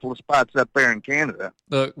in a couple of spots up there in Canada.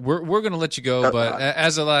 Look, we're going to let you go, but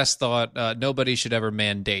as a last thought, nobody should ever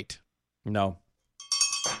mandate. No.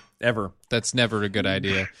 Ever. That's never a good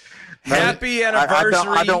idea. Happy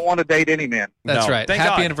anniversary. I don't want to date any man. That's right.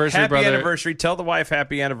 Happy anniversary, brother. Happy anniversary. Tell the wife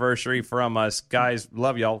happy anniversary from us. Guys,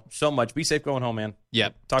 love y'all so much. Be safe going home, man.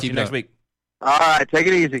 Yep. Talk to you next week. All right. Take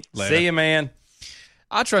it easy. Later. See you, man.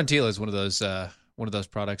 Atrantil is one of those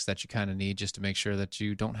products that you kind of need just to make sure that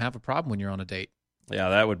you don't have a problem when you're on a date. Yeah,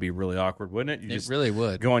 that would be really awkward, wouldn't it? It really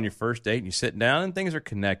would. Go on your first date and you sit down and things are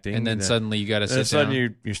connecting. And then suddenly you got to sit down.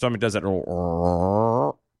 Suddenly your stomach does that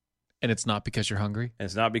little... And it's not because you're hungry? And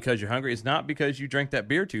it's not because you're hungry. It's not because you drank that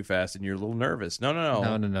beer too fast and you're a little nervous. No.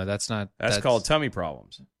 No. That's not... That's called tummy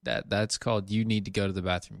problems. That's called you need to go to the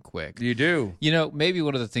bathroom quick. You do. You know, maybe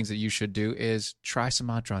one of the things that you should do is try some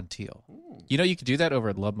Atrantil. You know, you can do that over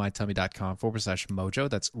at lovemytummy.com/mojo.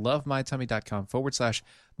 That's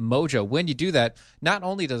lovemytummy.com/mojo. When you do that, not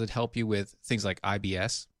only does it help you with things like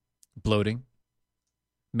IBS, bloating,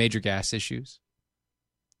 major gas issues,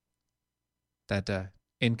 that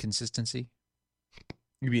inconsistency.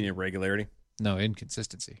 You mean irregularity? No,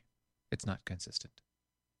 inconsistency. It's not consistent.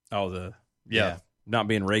 Oh, not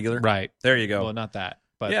being regular? Right. There you go. Well, not that.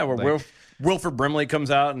 But yeah, where Wilford Brimley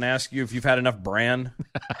comes out and asks you if you've had enough bran.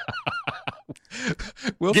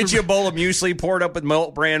 Get you a bowl of muesli, pour it up with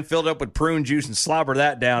milk bran, filled up with prune juice, and slobber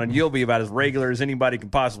that down, and you'll be about as regular as anybody can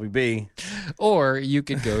possibly be. Or you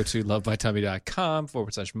could go to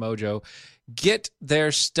lovemytummy.com/mojo, get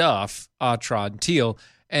their stuff, Atrantil,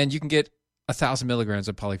 and you can get 1,000 milligrams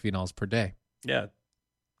of polyphenols per day. Yeah,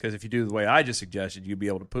 because if you do the way I just suggested, you'd be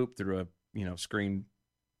able to poop through a screen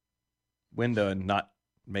window and not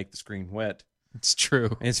make the screen wet. It's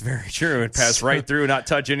true. It's very true. It passed right through, not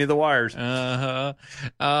touch any of the wires.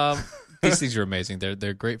 These things are amazing.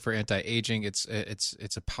 They're great for anti-aging. It's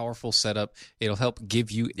a powerful setup. It'll help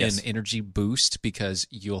give you an energy boost because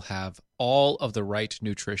you'll have all of the right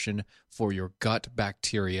nutrition for your gut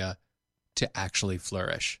bacteria to actually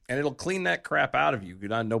flourish. And it'll clean that crap out of you.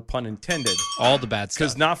 No pun intended. All the bad stuff.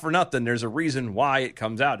 Because not for nothing, there's a reason why it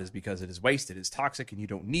comes out is because it is wasted. It's toxic and you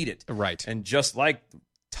don't need it. Right. And just like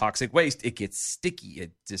toxic waste, it gets sticky.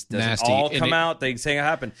 It just doesn't Nasty. all come out. They say it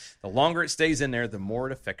happened. The longer it stays in there, the more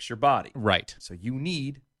it affects your body. Right. So you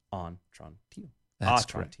need Ontrantil. That's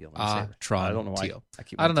correct. Teal. I don't know why.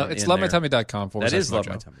 I don't know. It's lovemytummy.com / That is mojo.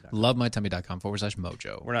 lovemytummy.com. Lovemytummy.com /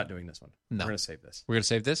 mojo. We're not doing this one. No. We're going to save this. We're going to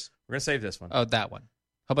save this? We're going to save this one. Oh, that one.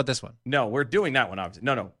 How about this one? No, we're doing that one, obviously.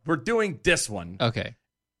 No. We're doing this one. Okay.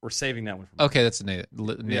 We're saving that one for Monday. Okay, that's another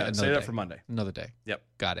save that day. for Monday. Another day. Yep.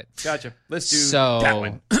 Got it. Gotcha. Let's do that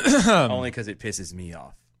one. Only because it pisses me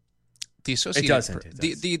off. The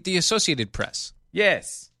Associated the Associated Press.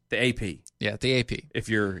 Yes. The AP. Yeah, the AP. If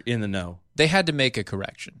you're in the know. They had to make a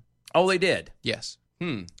correction. Oh, they did? Yes.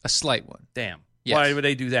 A slight one. Damn. Yes. Why would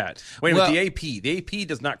they do that? Wait a minute, the AP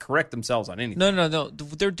does not correct themselves on anything. No.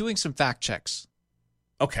 They're doing some fact checks.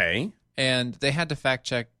 Okay. And they had to fact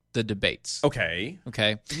check the debates. Okay.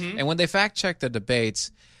 Mm-hmm. And when they fact checked the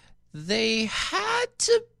debates, they had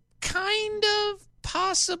to kind of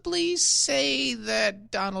possibly say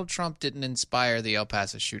that Donald Trump didn't inspire the El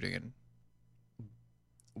Paso shooting.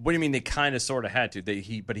 What do you mean they kind of sort of had to?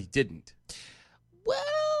 But he didn't. Well,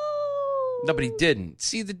 no, but he didn't.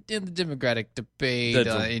 See, in the Democratic debate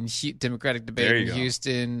in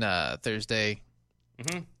Houston Thursday,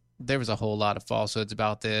 there was a whole lot of falsehoods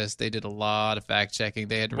about this. They did a lot of fact checking.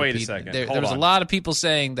 They had to wait repeat. A second. There was a lot of people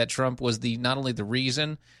saying that Trump was not only the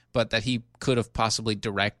reason, but that he could have possibly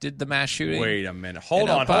directed the mass shooting. Wait a minute. Hold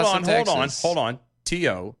on.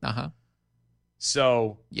 T.O. Uh-huh.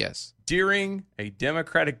 So, yes, during a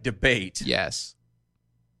Democratic debate, yes,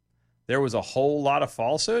 there was a whole lot of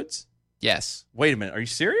falsehoods? Yes. Wait a minute. Are you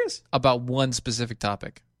serious? About one specific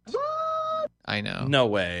topic. I know. No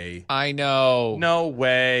way. I know. No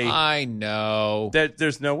way. I know.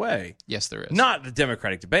 There's no way. Yes, there is. Not the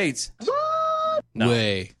Democratic debates. No.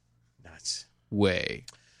 Way. Nuts. Way.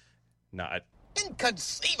 Not.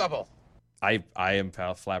 Inconceivable. I am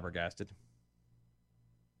flabbergasted.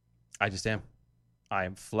 I just am. I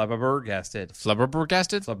am flabbergasted.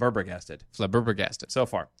 Flabbergasted? Flabbergasted. So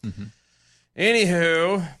far. Mm-hmm.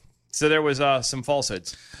 Anywho, so there was some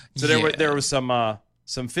falsehoods. So there was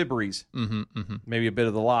some fibberies. Maybe a bit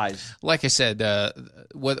of the lies. Like I said,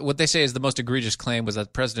 what they say is the most egregious claim was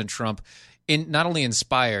that President Trump not only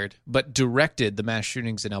inspired but directed the mass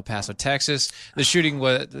shootings in El Paso, Texas. The shooting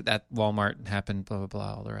was at Walmart happened. Blah blah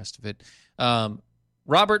blah. All the rest of it.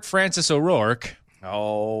 Robert Francis O'Rourke.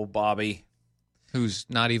 Oh, Bobby. Who's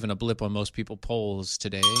not even a blip on most people polls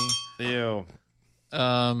today. Ew.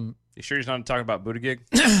 You sure he's not talking about Buttigieg?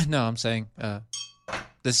 No, I'm saying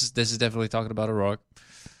this is definitely talking about O'Rourke.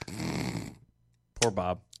 Poor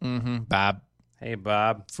Bob. Mm-hmm. Bob. Hey,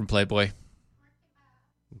 Bob. From Playboy.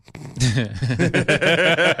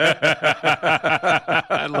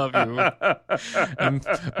 I love you.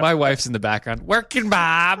 My wife's in the background. Working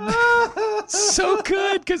Bob. So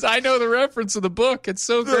good because I know the reference of the book. It's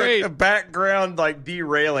so great. The background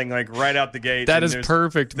derailing right out the gate. That is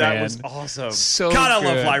perfect, man. That was awesome. So God, I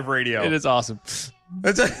good. love live radio. It is awesome.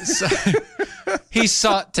 He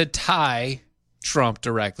sought to tie Trump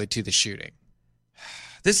directly to the shooting.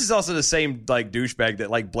 This is also the same douchebag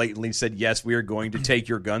that blatantly said, yes, we are going to take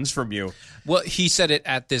your guns from you. Well, he said it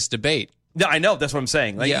at this debate. No, I know. That's what I'm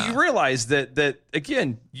saying. You realize that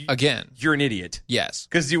again, you're an idiot. Yes.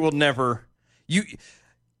 Because you will never, you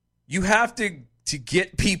have to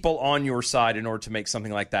get people on your side in order to make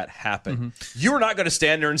something like that happen. Mm-hmm. You're not going to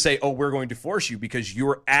stand there and say, oh, we're going to force you because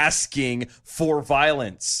you're asking for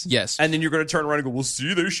violence. Yes. And then you're going to turn around and go, well,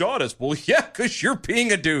 see, they shot us. Well, yeah, because you're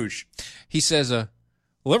being a douche. He says,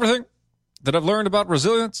 well, everything that I've learned about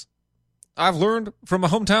resilience, I've learned from my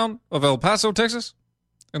hometown of El Paso, Texas,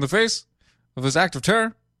 in the face of this act of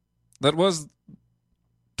terror that was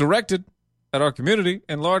directed at our community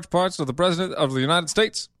in large parts of the President of the United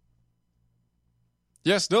States.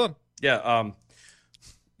 Yes, Dylan. Yeah.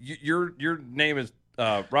 Your name is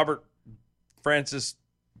Robert Francis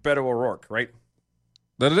Beto O'Rourke, right?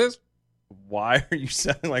 That it is. Why are you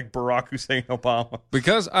sounding like Barack Hussein Obama?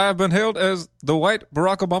 Because I have been hailed as the white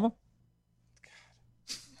Barack Obama.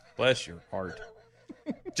 God. Bless your heart.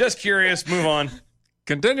 Just curious. Move on.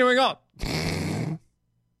 Continuing on.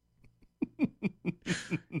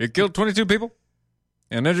 It killed 22 people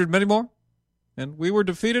and injured many more. And we were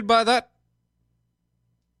defeated by that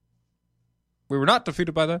We were not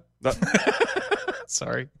defeated by that.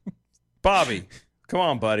 Sorry. Bobby, come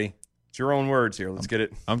on, buddy. It's your own words here. Let's get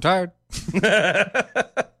it. I'm tired.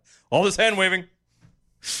 All this hand waving.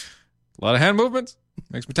 A lot of hand movements.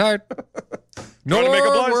 Makes me tired. Nor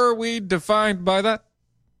were we defined by that.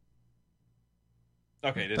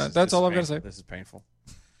 Okay, that's all I'm going to say. This is painful.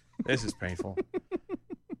 This is painful.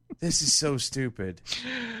 This is so stupid.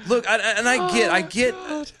 Look, I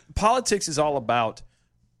get politics is all about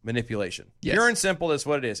manipulation. Yes. Pure and simple, that's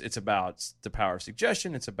what it is. It's about the power of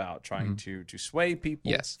suggestion. It's about trying to sway people.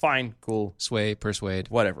 Yes. Fine, cool. Sway, persuade.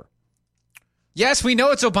 Whatever. Yes, we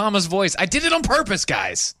know it's Obama's voice. I did it on purpose,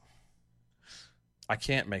 guys. I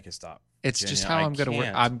can't make it stop. It's Virginia. just how I'm going to work.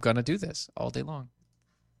 can't. I'm going to do this all day long.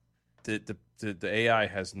 The AI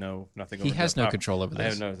has nothing. He over has that. no control over I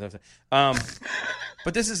this. have no.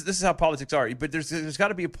 But this is how politics are. But there's got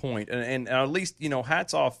to be a point, and at least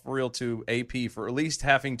hats off real to AP for at least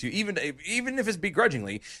having to even if it's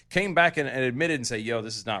begrudgingly came back and admitted and say, yo,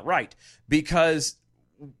 this is not right, because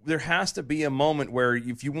there has to be a moment where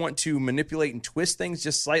if you want to manipulate and twist things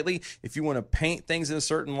just slightly, if you want to paint things in a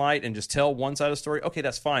certain light and just tell one side of the story, okay,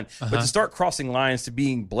 that's fine. But to start crossing lines to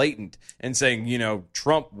being blatant and saying,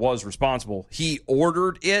 Trump was responsible, he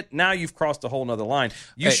ordered it, now you've crossed a whole nother line.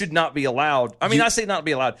 You should not be allowed. I mean, I say not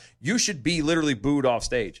be allowed. You should be literally booed off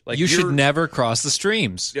stage. Like you should never cross the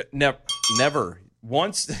streams. Never.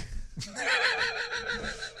 Once...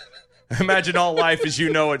 Imagine all life as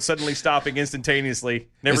you know it suddenly stopping instantaneously.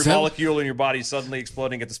 And every molecule in your body suddenly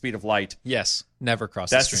exploding at the speed of light. Yes. Never cross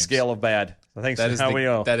That's the the streams. scale of bad. So thanks that for how we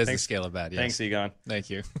know. That is thanks, the scale of bad, yes. Thanks, Egon. Thank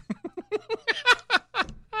you.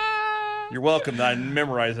 You're welcome. I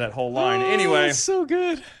memorized that whole line. Anyway. That's so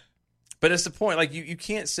good. But it's the point. Like you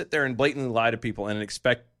can't sit there and blatantly lie to people and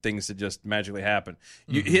expect things to just magically happen.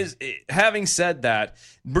 Having said that,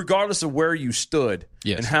 regardless of where you stood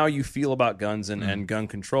and how you feel about guns and gun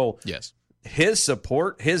control, his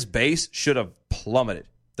support, his base should have plummeted.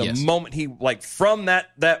 The moment he from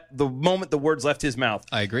the moment the words left his mouth,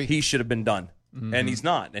 I agree. He should have been done. And he's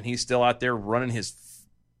not. And he's still out there running his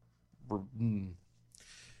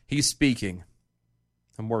he's speaking.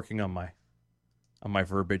 I'm working on my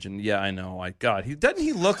verbiage, and I know. Doesn't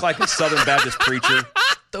he look like a Southern Baptist preacher?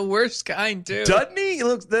 The worst kind, too. Doesn't he?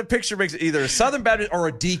 The picture makes it either a Southern Baptist or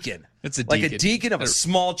a deacon. It's a like deacon. a deacon of a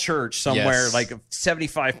small church somewhere, like of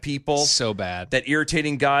 75 people. So bad. That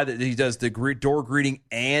irritating guy that he does the door greeting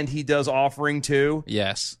and he does offering too.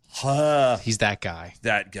 Yes. He's that guy.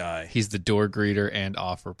 That guy. He's the door greeter and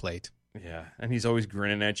offer plate. Yeah, and he's always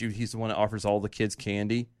grinning at you. He's the one that offers all the kids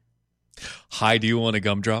candy. Hi, do you want a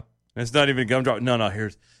gumdrop? It's not even a gumdrop. No,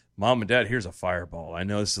 here's Mom and Dad. Here's a Fireball. I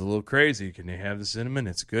know this is a little crazy. Can you have the cinnamon?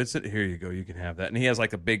 It's good. Here you go. You can have that. And he has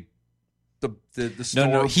like a big the store.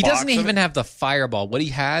 No. He box doesn't even have the Fireball. What he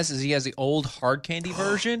has the old hard candy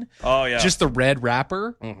version. Oh yeah, just the red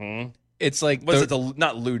wrapper. Mm-hmm. It's like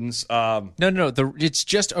not Ludens? No. It's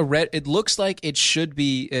just a red. It looks like it should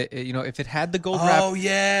be. If it had the gold wrapper. Oh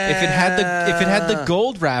yeah. If it had the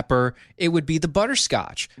gold wrapper, it would be the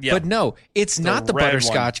butterscotch. Yeah. But no, it's not the red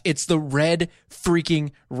butterscotch. one. It's the red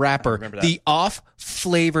freaking wrapper. The off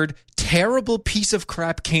flavored, terrible piece of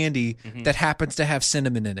crap candy that happens to have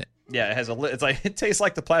cinnamon in it. Yeah, it has it tastes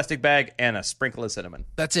like the plastic bag and a sprinkle of cinnamon.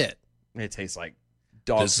 That's it. It tastes like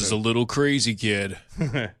dog This food. is a little crazy, kid.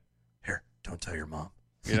 Here, don't tell your mom.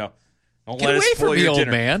 Don't Get let away it spoil from me, your old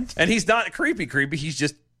dinner. man. And he's not creepy. He's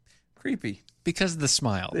just creepy. Because of the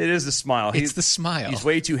smile. It is the smile. It's the smile. He's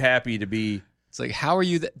way too happy to be. It's like, how are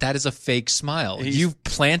you? That is a fake smile. He's- You've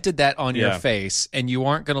planted that on your Yeah. face, and you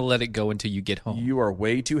aren't going to let it go until you get home. You are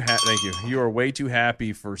way too happy. Thank you. You are way too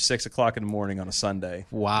happy for 6 o'clock in the morning on a Sunday.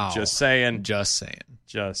 Wow. Just saying. Just saying.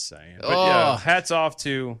 But yeah, hats off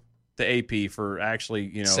to the AP for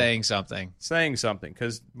actually, saying something.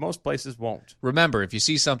 Because most places won't. Remember, if you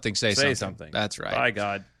see something, say Say something. something. That's right. By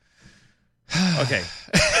God. Okay.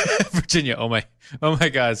 Virginia, oh my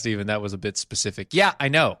God, Stephen, that was a bit specific. Yeah, I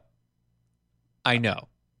know.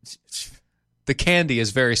 The candy is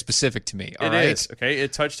very specific to me, all right? It is, okay?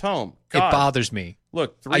 It touched home. It bothers me.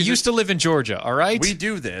 Look, I used to live in Georgia, all right? We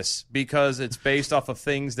do this because it's based off of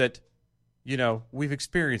things that, we've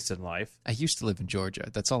experienced in life. I used to live in Georgia.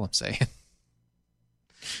 That's all I'm saying.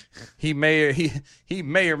 He may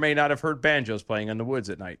or may not have heard banjos playing in the woods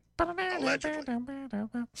at night.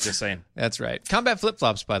 Just saying. That's right. Combat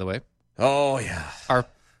Flip-Flops, by the way. Oh, yeah.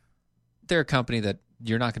 They're a company that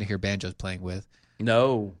you're not going to hear banjos playing with.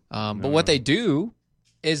 No. But what they do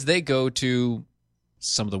is they go to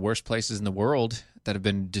some of the worst places in the world that have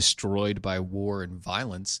been destroyed by war and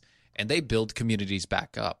violence, and they build communities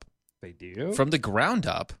back up. They do? From the ground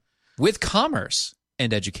up with commerce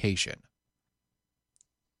and education.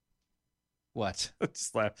 What?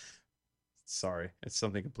 Just laugh. Sorry, it's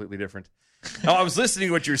something completely different. No, I was listening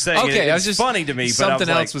to what you were saying. Okay, it I was was just funny to me. But something I was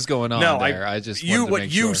like, else was going on no, there. I just wanted to what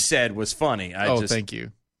make you sure. said was funny. Thank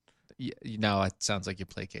you. Now it sounds like you're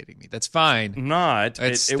placating me. That's fine. Not.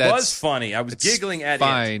 It was funny. I was giggling at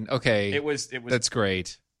fine. it. Okay. It was. That's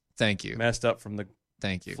great. Thank you. Messed up from the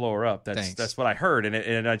floor up. That's what I heard, and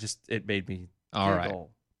it made me all giggle. right.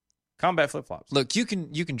 Combat flip flops. Look, you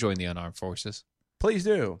can join the unarmed forces. Please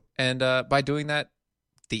do. And by doing that,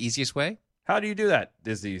 the easiest way. How do you do that?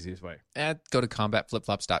 Is the easiest way. Go to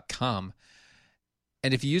combatflipflops.com.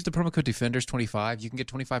 And if you use the promo code Defenders25, you can get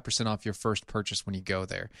 25% off your first purchase when you go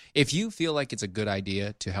there. If you feel like it's a good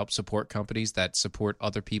idea to help support companies that support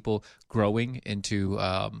other people growing into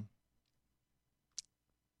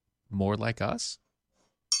more like us,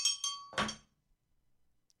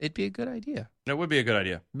 it'd be a good idea. It would be a good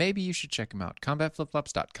idea. Maybe you should check them out.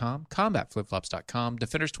 Combatflipflops.com, combatflipflops.com,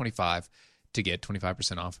 Defenders25 to get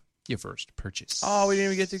 25% off your first purchase. Oh, we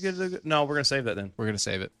didn't even get to get. No, we're gonna save that then. We're gonna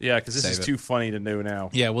save it. Yeah, because this is too funny to do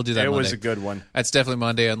now. Yeah, we'll do that. It Monday. was a good one. That's definitely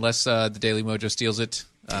Monday, unless the Daily Mojo steals it.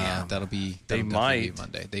 That'll be might.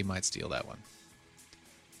 Monday. They might steal that one.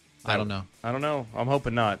 I don't know. I don't know. I'm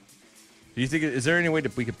hoping not. Do you think? Is there any way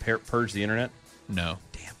that we could purge the internet? No.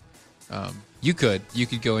 Damn. You could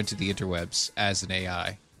go into the interwebs as an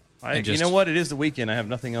AI. You know what? It is the weekend. I have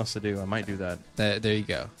nothing else to do. I might do that. There you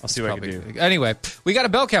go. I'll see what I can do. Anyway, we got a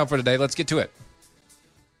bell count for today. Let's get to it.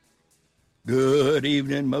 Good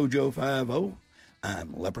evening, Mojo 50.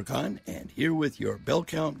 I'm Leprechaun, and here with your bell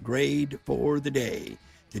count grade for the day.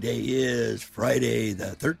 Today is Friday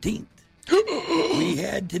the 13th. We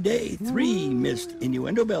had today 3 missed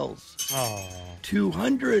innuendo bells.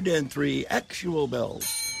 203 actual bells.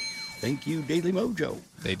 Thank you, Daily Mojo.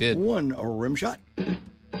 They did. 1 rim shot.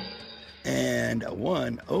 And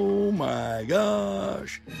 1, oh my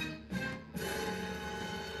gosh,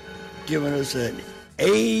 giving us an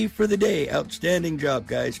A for the day. Outstanding job,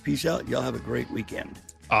 guys. Peace out. Y'all have a great weekend.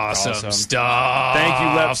 Awesome stuff. Thank you,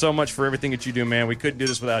 Lep, so much for everything that you do, man. We couldn't do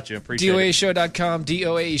this without you. Appreciate it. DOAShow.com,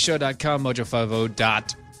 DOAShow.com,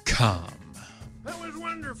 Mojo50.com. That was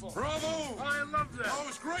wonderful. Bravo. I loved that. Oh, it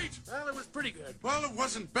was great. Well, it was pretty good. Well, it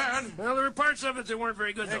wasn't bad. Well, there were parts of it that weren't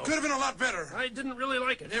very good, though. It could have been a lot better. I didn't really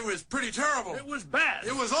like it. It was pretty terrible. It was bad.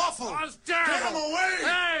 It was awful. It was terrible. Get him away.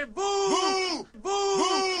 Hey, boo.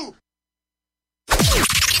 Boo. Boo.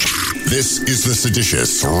 This is the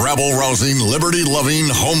seditious, rabble-rousing, liberty-loving,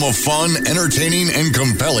 home of fun, entertaining, and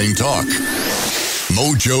compelling talk.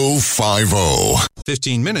 Mojo 50.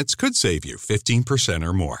 15 minutes could save you 15%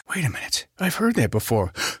 or more. Wait a minute. I've heard that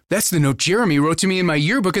before. That's the note Jeremy wrote to me in my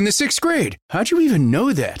yearbook in the 6th grade. How'd you even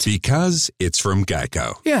know that? Because it's from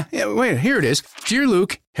Geico. Yeah, wait, here it is. Dear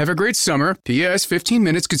Luke, have a great summer. P.S. 15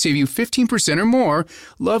 minutes could save you 15% or more.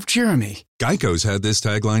 Love, Jeremy. Geico's had this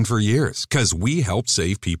tagline for years, because we help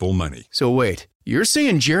save people money. So wait, you're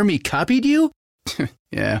saying Jeremy copied you?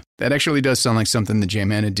 Yeah, that actually does sound like something the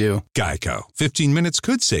J-Man would do. Geico. 15 minutes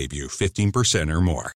could save you 15% or more.